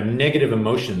kind of negative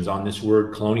emotions on this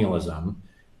word colonialism.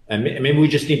 And maybe we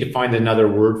just need to find another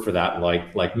word for that,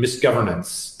 like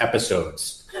misgovernance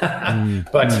episodes.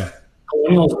 But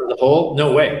colonialism as a whole,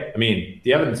 no way. I mean,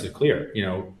 the evidence is clear.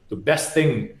 The best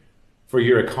thing for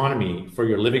your economy, for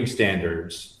your living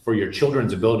standards, for your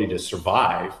children's ability to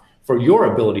survive, for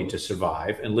your ability to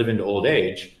survive and live into old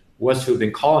age was to have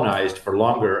been colonized for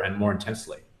longer and more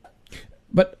intensely.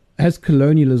 But has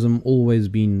colonialism always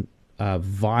been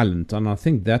violent? And I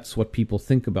think that's what people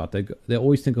think about. They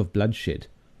always think of bloodshed.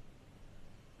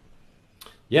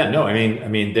 Yeah, no, I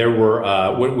mean, there were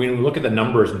when we look at the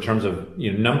numbers in terms of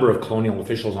number of colonial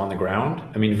officials on the ground.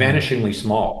 I mean, vanishingly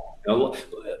small.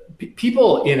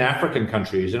 People in African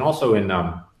countries and also in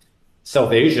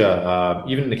South Asia,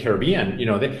 even in the Caribbean,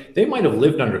 they might have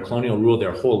lived under colonial rule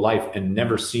their whole life and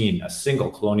never seen a single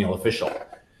colonial official,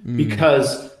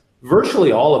 because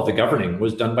virtually all of the governing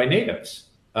was done by natives.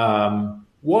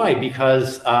 Why?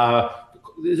 Because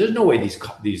there's no way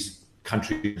these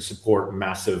countries support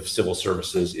massive civil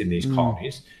services in these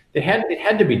colonies. It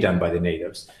had to be done by the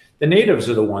natives. The natives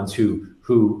are the ones who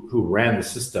ran the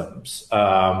systems.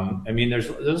 I mean,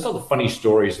 there's all the funny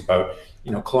stories about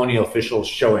colonial officials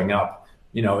showing up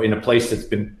in a place that's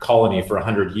been colony for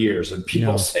 100 years, and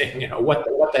people saying what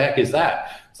the heck is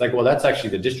that? It's like, well, that's actually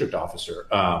the district officer.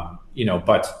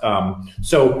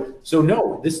 So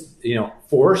no, this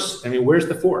force. I mean, where's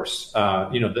the force?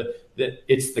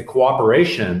 It's the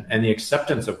cooperation and the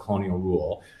acceptance of colonial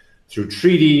rule through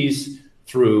treaties,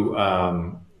 through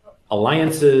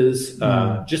alliances,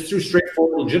 just through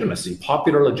straightforward legitimacy,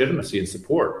 popular legitimacy and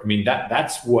support. I mean,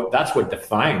 that's what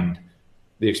defined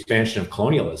the expansion of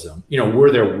colonialism.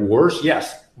 Were there wars?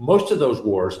 Yes. Most of those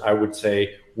wars, I would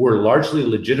say, were largely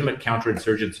legitimate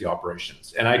counterinsurgency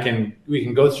operations. And we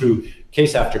can go through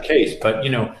case after case, but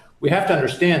we have to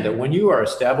understand that when you are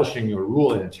establishing your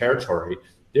rule in a territory,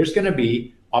 there's going to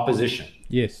be opposition.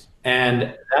 Yes. And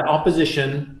that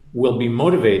opposition will be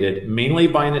motivated mainly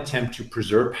by an attempt to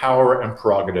preserve power and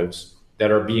prerogatives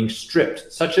that are being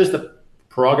stripped, such as the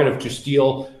prerogative to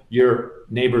steal your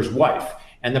neighbor's wife.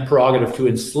 and the prerogative to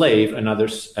enslave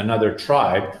another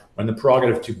tribe, and the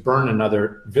prerogative to burn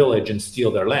another village and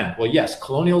steal their land. Well, yes,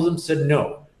 colonialism said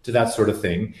no to that sort of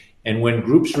thing. And when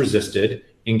groups resisted,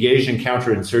 engaged in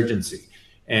counterinsurgency.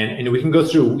 And we can go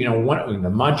through, the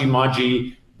Maji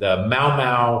Maji, the Mau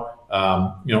Mau,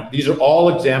 these are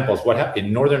all examples. What happened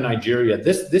in northern Nigeria?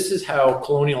 This is how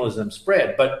colonialism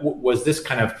spread. But was this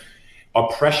kind of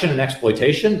oppression and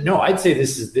exploitation? No, I'd say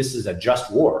this is a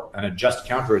just war and a just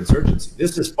counterinsurgency.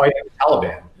 This is fighting the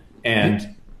Taliban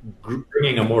and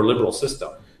bringing a more liberal system.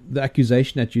 The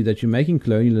accusation at you that you're making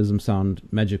colonialism sound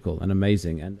magical and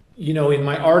amazing. And in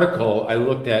my article, I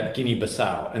looked at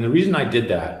Guinea-Bissau, and the reason I did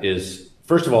that is,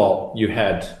 first of all, you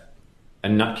had a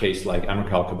nutcase like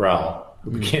Amilcar Cabral,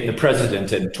 who became the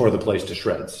president and tore the place to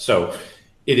shreds. So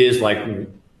it is like,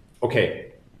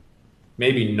 okay,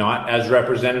 maybe not as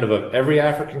representative of every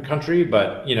African country,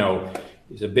 but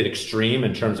it's a bit extreme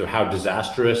in terms of how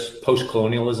disastrous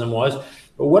post-colonialism was.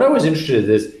 But what I was interested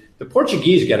in is the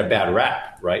Portuguese get a bad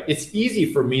rap, right? It's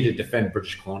easy for me to defend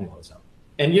British colonialism.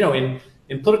 And,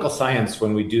 in political science,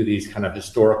 when we do these kind of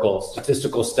historical,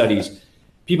 statistical studies,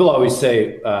 people always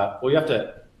say, well, you have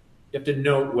to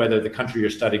note whether the country you're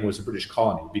studying was a British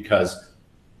colony, because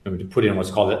to put in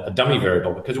what's called a dummy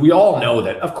variable, because we all know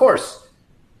that, of course,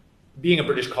 being a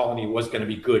British colony was going to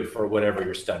be good for whatever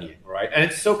you're studying, right? And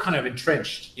it's so kind of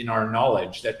entrenched in our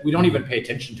knowledge that we don't even pay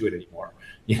attention to it anymore,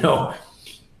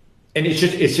 And it's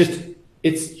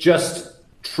just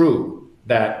true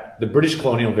that the British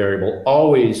colonial variable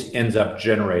always ends up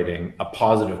generating a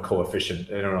positive coefficient.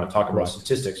 I don't want to talk about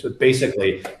statistics, but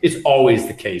basically it's always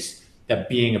the case that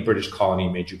being a British colony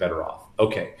made you better off.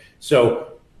 Okay,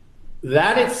 so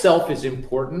that itself is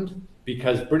important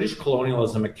because British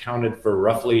colonialism accounted for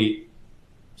roughly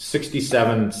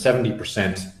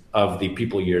 70% of the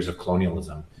people years of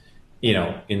colonialism,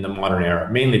 in the modern era,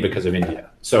 mainly because of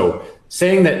India. So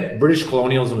saying that British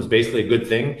colonialism is basically a good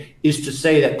thing is to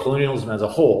say that colonialism as a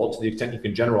whole, to the extent you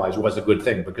can generalize, was a good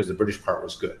thing because the British part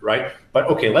was good, right? But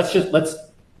okay, let's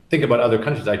think about other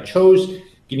countries. I chose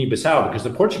Guinea-Bissau because the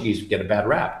Portuguese get a bad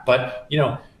rap. But,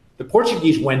 the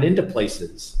Portuguese went into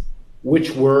places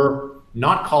which were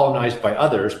not colonized by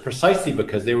others precisely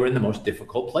because they were in the most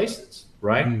difficult places,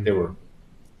 right? They were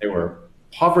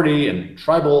poverty and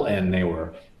tribal, and they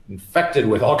were infected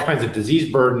with all kinds of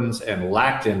disease burdens and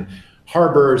lacked in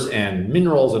harbors and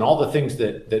minerals and all the things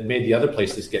that made the other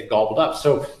places get gobbled up.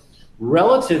 So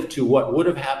relative to what would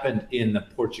have happened in the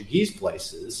Portuguese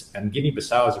places, and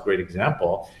Guinea-Bissau is a great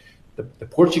example, the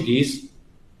Portuguese,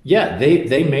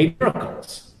 they made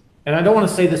miracles. And I don't want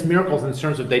to say this miracles in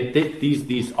terms of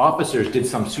these officers did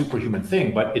some superhuman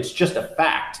thing, but it's just a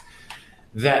fact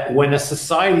that when a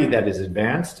society that is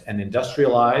advanced and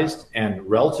industrialized and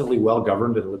relatively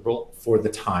well-governed and liberal for the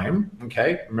time,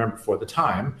 remember for the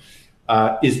time,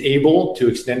 is able to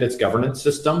extend its governance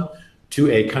system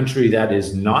to a country that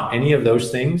is not any of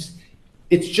those things,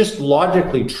 it's just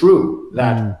logically true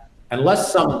that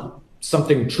unless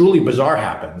something truly bizarre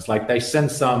happens, like they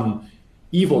send some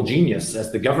evil genius as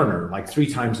the governor like 3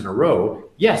 times in a row,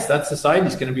 yes, that society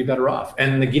is going to be better off.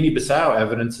 And the Guinea-Bissau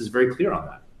evidence is very clear on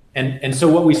that. And so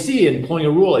what we see in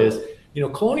colonial rule is,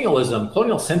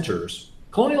 colonial centers,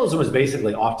 colonialism was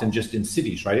basically often just in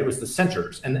cities, right? It was the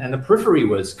centers, and the periphery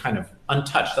was kind of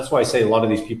untouched. That's why I say a lot of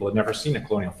these people had never seen a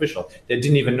colonial official. They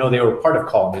didn't even know they were part of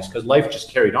colonies because life just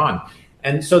carried on.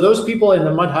 And so those people in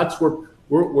the mud huts were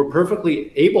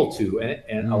perfectly able to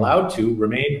and allowed to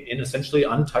remain in essentially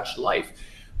untouched life.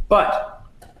 But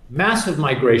massive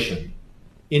migration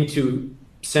into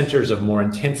centers of more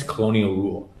intense colonial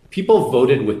rule. People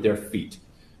voted with their feet.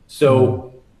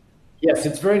 So, yes,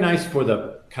 it's very nice for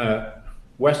the kind of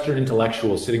Western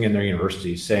intellectuals sitting in their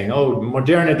universities saying, oh,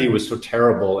 modernity was so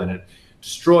terrible and it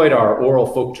destroyed our oral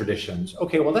folk traditions.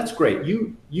 Okay, well, that's great.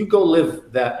 You go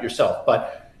live that yourself,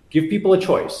 but give people a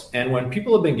choice. And when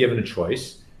people have been given a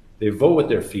choice, they vote with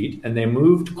their feet and they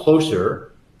moved closer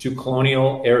to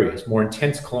colonial areas, more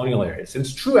intense colonial areas. And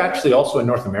it's true actually also in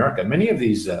North America. Many of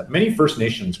these, many First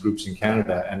Nations groups in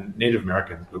Canada and Native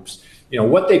American groups,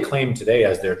 what they claim today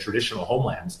as their traditional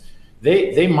homelands,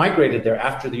 they migrated there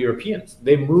after the Europeans.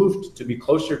 They moved to be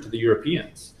closer to the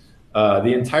Europeans.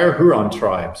 The entire Huron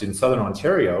tribes in southern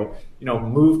Ontario,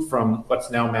 moved from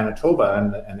what's now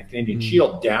Manitoba and the Canadian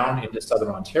Shield down into southern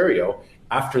Ontario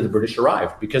after the British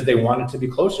arrived because they wanted to be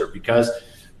closer, because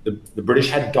the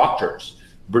British had doctors.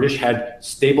 British had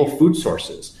stable food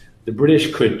sources. The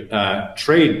British could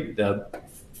trade the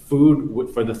food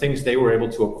for the things they were able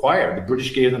to acquire. The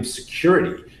British gave them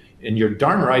security. And you're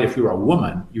darn right, if you were a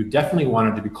woman, you definitely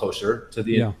wanted to be closer to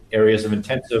the areas of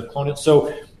intensive colonial.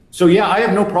 So So yeah, I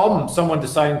have no problem someone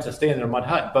deciding to stay in their mud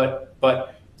hut,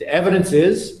 but the evidence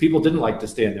is people didn't like to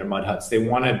stay in their mud huts. They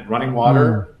wanted running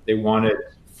water, they wanted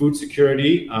food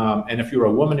security, and if you were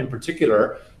a woman in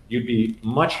particular, you'd be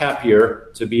much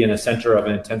happier to be in a center of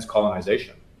an intense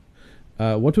colonization.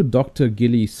 What would Dr.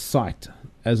 Gilly cite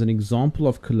as an example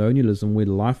of colonialism where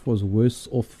life was worse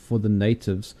off for the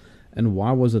natives, and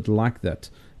why was it like that?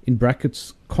 In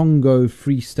brackets, Congo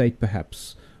Free State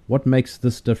perhaps. What makes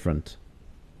this different?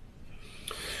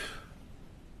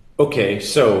 Okay,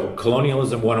 so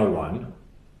colonialism 101,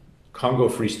 Congo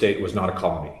Free State was not a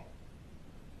colony.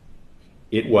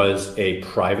 It was a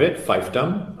private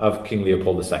fiefdom of King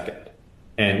Leopold II.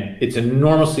 And it's an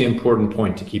enormously important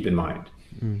point to keep in mind.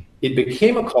 It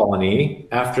became a colony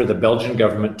after the Belgian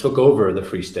government took over the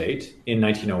Free State in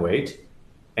 1908.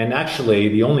 And actually,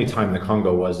 the only time the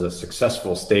Congo was a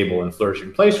successful, stable, and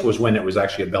flourishing place was when it was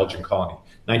actually a Belgian colony.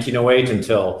 1908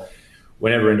 until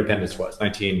whenever independence was,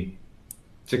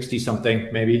 1960 something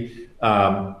maybe.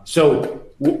 So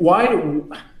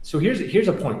here's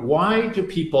a point. Why do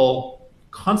people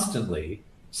constantly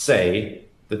say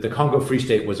that the Congo Free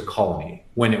State was a colony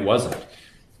when it wasn't?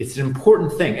 It's an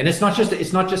important thing, and it's not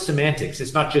just semantics.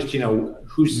 It's not just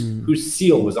whose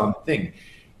seal was on the thing.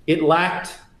 It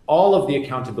lacked all of the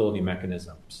accountability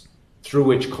mechanisms through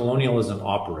which colonialism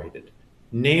operated.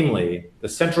 Namely, the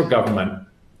central government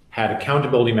had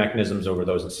accountability mechanisms over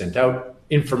those it sent out.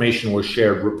 Information was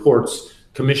shared, reports,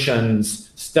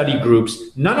 commissions, study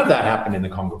groups. None of that happened in the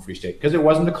Congo Free State because it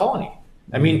wasn't a colony.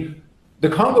 I mean, the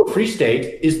Congo Free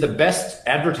State is the best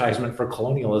advertisement for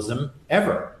colonialism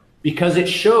ever, because it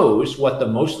shows what the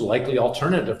most likely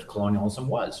alternative to colonialism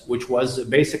was, which was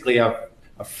basically a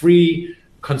free,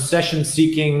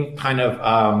 concession-seeking kind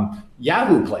of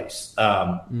Yahoo place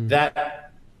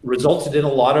that resulted in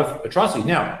a lot of atrocities.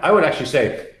 Now, I would actually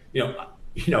say,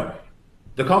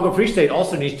 the Congo Free State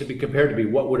also needs to be compared to be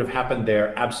what would have happened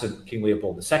there absent King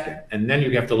Leopold II. And then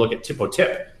you have to look at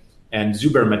Tippo-Tip and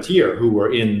Zuber Matir, who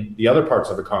were in the other parts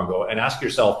of the Congo, and ask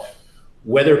yourself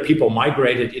whether people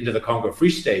migrated into the Congo Free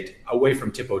State away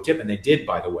from Tippo-Tip, and they did,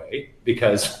 by the way,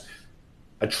 because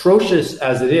atrocious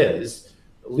as it is,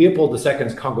 Leopold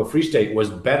II's Congo Free State was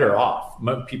better off.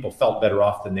 People felt better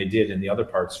off than they did in the other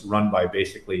parts run by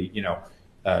basically,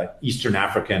 Eastern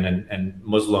African and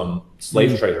Muslim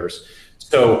slave traders.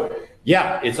 So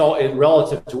yeah, it's all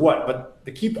relative to what, but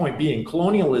the key point being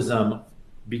colonialism,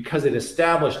 because it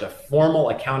established a formal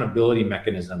accountability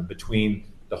mechanism between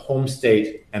the home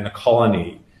state and the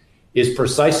colony, is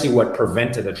precisely what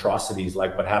prevented atrocities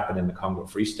like what happened in the Congo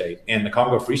Free State. And the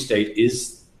Congo Free State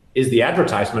is the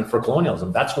advertisement for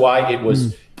colonialism. That's why it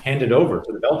was handed over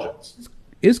to the Belgians.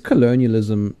 Is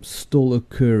colonialism still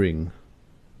occurring?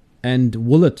 And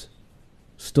will it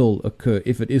still occur,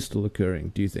 if it is still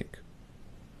occurring, do you think?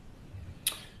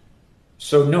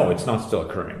 So no, it's not still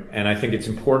occurring. And I think it's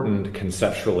important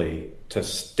conceptually to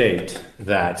state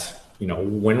that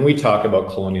when we talk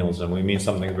about colonialism, we mean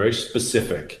something very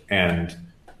specific and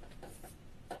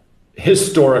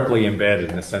historically embedded,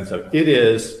 in the sense of it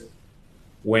is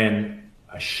when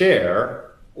a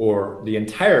share or the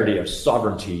entirety of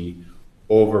sovereignty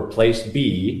over place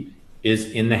B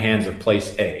is in the hands of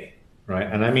place A, right?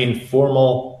 And I mean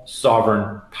formal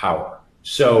sovereign power.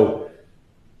 So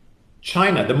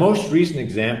China, the most recent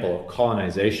example of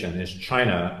colonization is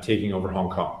China taking over Hong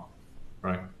Kong,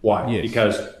 right? Why? Yes.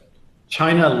 Because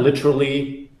China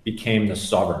literally became the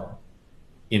sovereign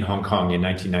in Hong Kong in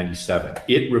 1997.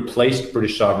 It replaced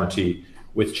British sovereignty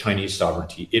with Chinese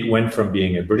sovereignty. It went from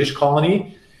being a British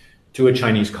colony to a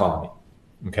Chinese colony.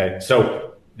 Okay,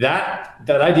 so that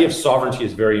idea of sovereignty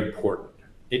is very important.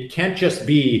 It can't just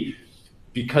be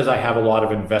because I have a lot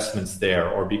of investments there,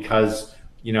 or because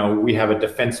we have a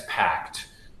defense pact,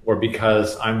 or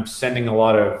because I'm sending a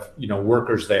lot of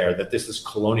workers there, that this is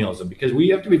colonialism, because we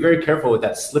have to be very careful with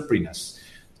that slipperiness.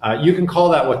 You can call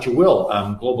that what you will,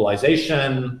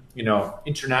 globalization,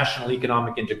 international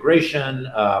economic integration,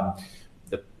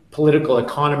 the political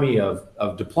economy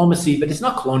of diplomacy, but it's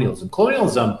not colonialism.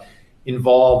 Colonialism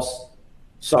involves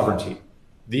sovereignty,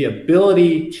 the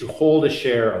ability to hold a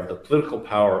share of the political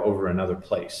power over another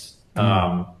place.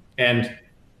 And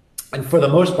for the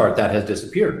most part, that has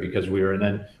disappeared because we're in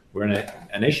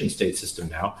a nation state system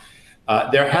now.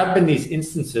 There have been these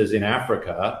instances in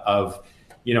Africa of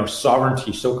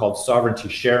sovereignty, so-called sovereignty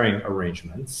sharing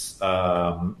arrangements,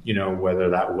 whether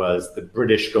that was the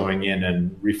British going in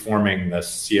and reforming the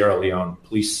Sierra Leone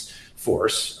police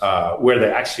force, where they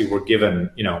actually were given,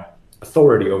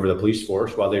 authority over the police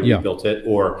force while they rebuilt it,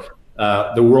 or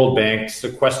the World Bank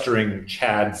sequestering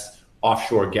Chad's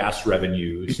offshore gas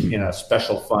revenues in a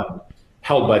special fund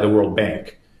held by the World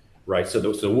Bank. right? So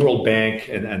the World Bank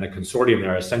and the consortium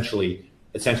there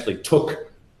essentially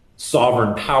took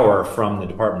sovereign power from the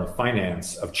Department of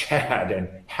Finance of Chad and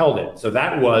held it. So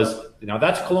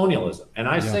that's colonialism. And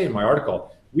I say in my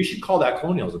article, we should call that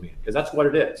colonialism because that's what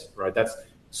it is, right? That's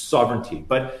sovereignty.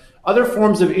 But other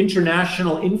forms of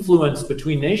international influence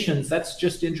between nations, that's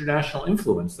just international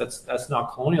influence. That's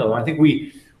not colonialism. I think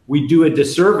we do a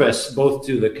disservice both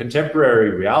to the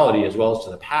contemporary reality as well as to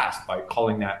the past by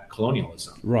calling that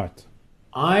colonialism. Right.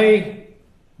 I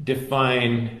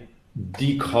define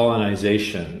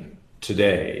decolonization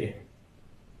today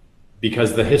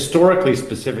because the historically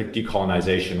specific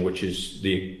decolonization, which is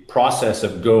the process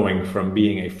of going from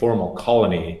being a formal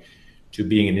colony to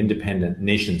being an independent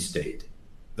nation state,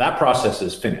 that process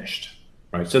is finished,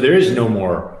 right? So there is no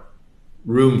more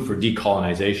room for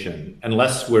decolonization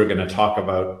unless we're going to talk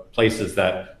about places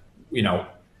that,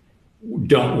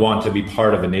 don't want to be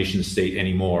part of a nation state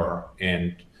anymore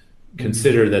and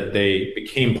consider that they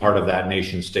became part of that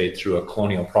nation state through a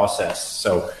colonial process.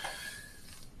 So,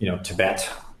 Tibet,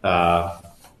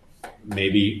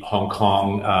 maybe Hong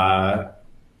Kong,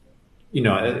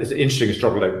 it's an interesting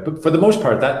struggle there. But for the most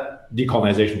part, that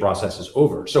decolonization process is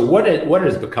over. So what it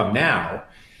has become now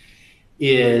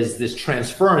is this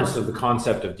transference of the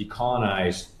concept of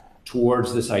decolonize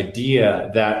towards this idea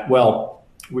that, well,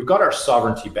 we've got our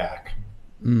sovereignty back,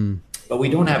 but we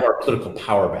don't have our political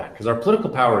power back because our political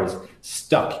power is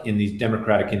stuck in these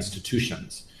democratic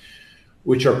institutions,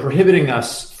 which are prohibiting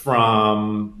us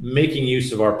from making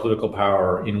use of our political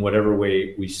power in whatever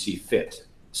way we see fit.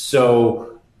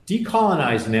 So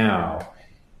decolonize now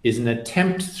is an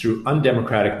attempt through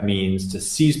undemocratic means to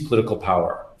seize political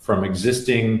power from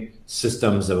existing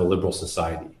systems of a liberal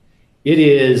society. It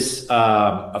is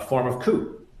a form of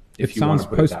coup. It sounds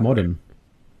postmodern.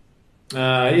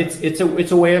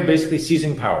 It's a way of basically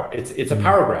seizing power. It's a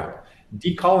power grab.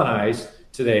 Decolonize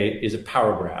today is a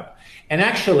power grab. And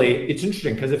actually, it's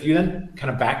interesting because if you then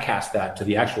kind of backcast that to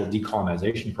the actual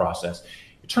decolonization process,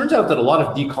 it turns out that a lot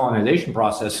of decolonization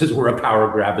processes were a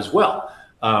power grab as well.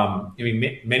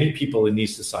 Many people in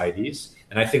these societies,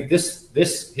 and I think this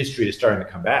history is starting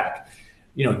to come back,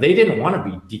 they didn't want to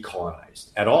be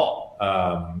decolonized at all.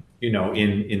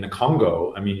 In the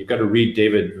Congo, you've got to read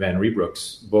David Van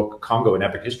Riebroek's book, Congo, An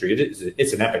Epic History.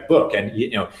 It's an epic book. And,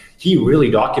 he really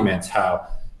documents how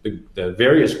the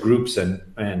various groups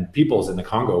and peoples in the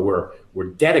Congo were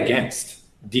dead against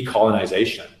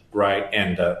decolonization, right?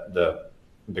 And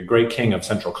the great king of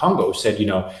Central Congo said,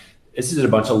 this is a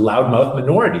bunch of loudmouth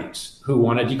minorities who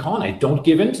want to decolonize. Don't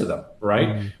give in to them, right?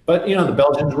 Mm-hmm. But the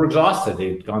Belgians were exhausted.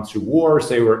 They'd gone through wars.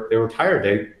 They were tired.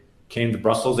 They came to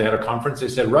Brussels. They had a conference. They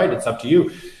said, right, it's up to you.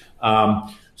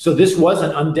 So this was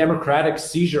an undemocratic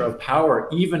seizure of power,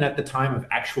 even at the time of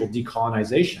actual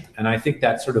decolonization. And I think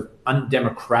that sort of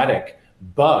undemocratic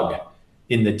bug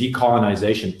in the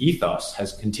decolonization ethos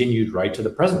has continued right to the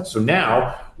present. So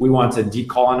now we want to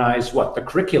decolonize the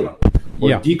curriculum, or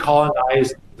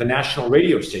decolonize the national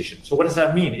radio station. So what does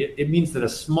that mean? It means that a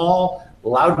small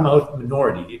loudmouth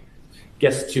minority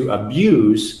gets to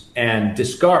abuse and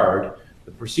discard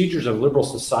the procedures of liberal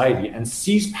society and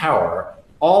seize power,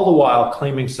 all the while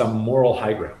claiming some moral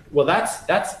high ground. Well, that's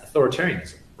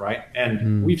authoritarianism, right?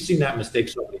 And we've seen that mistake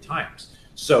so many times.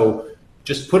 So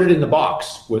just put it in the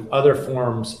box with other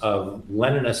forms of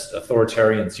Leninist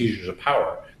authoritarian seizures of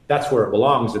power. That's where it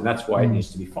belongs, and that's why it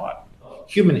needs to be fought.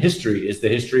 Human history is the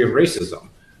history of racism,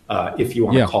 if you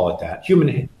want to call it that.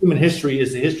 Human history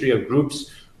is the history of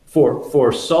groups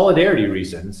for solidarity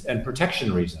reasons and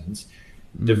protection reasons,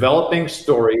 developing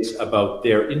stories about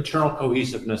their internal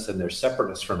cohesiveness and their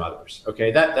separateness from others. Okay,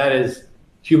 that is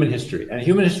human history. And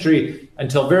human history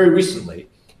until very recently.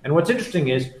 And what's interesting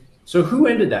is, so who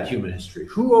ended that human history?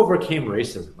 Who overcame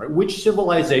racism, right? Which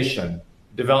civilization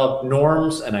developed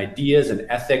norms and ideas and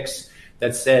ethics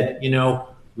that said,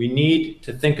 we need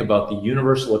to think about the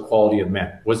universal equality of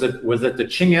men? Was it the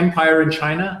Qing Empire in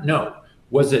China? No.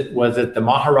 Was it the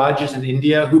Maharajas in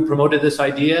India who promoted this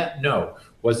idea? No.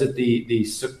 Was it the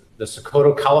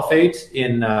Sokoto Caliphate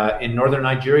in northern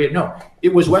Nigeria? No.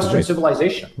 It was Western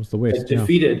civilization that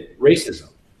defeated racism,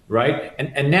 right?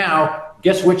 And now,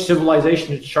 guess which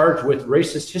civilization is charged with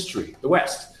racist history? The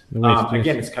West.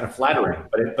 Again, it's kind of flattering,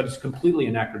 but it's completely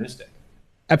anachronistic.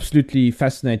 Absolutely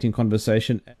fascinating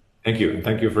conversation. Thank you. And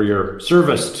thank you for your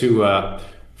service to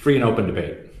free and open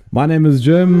debate. My name is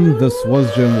Germ. This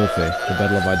was Germ Warfare, the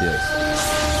Battle of Ideas.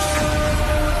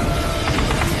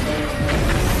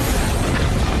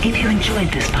 If you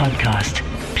enjoyed this podcast,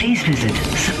 please visit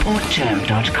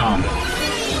supportgerm.com.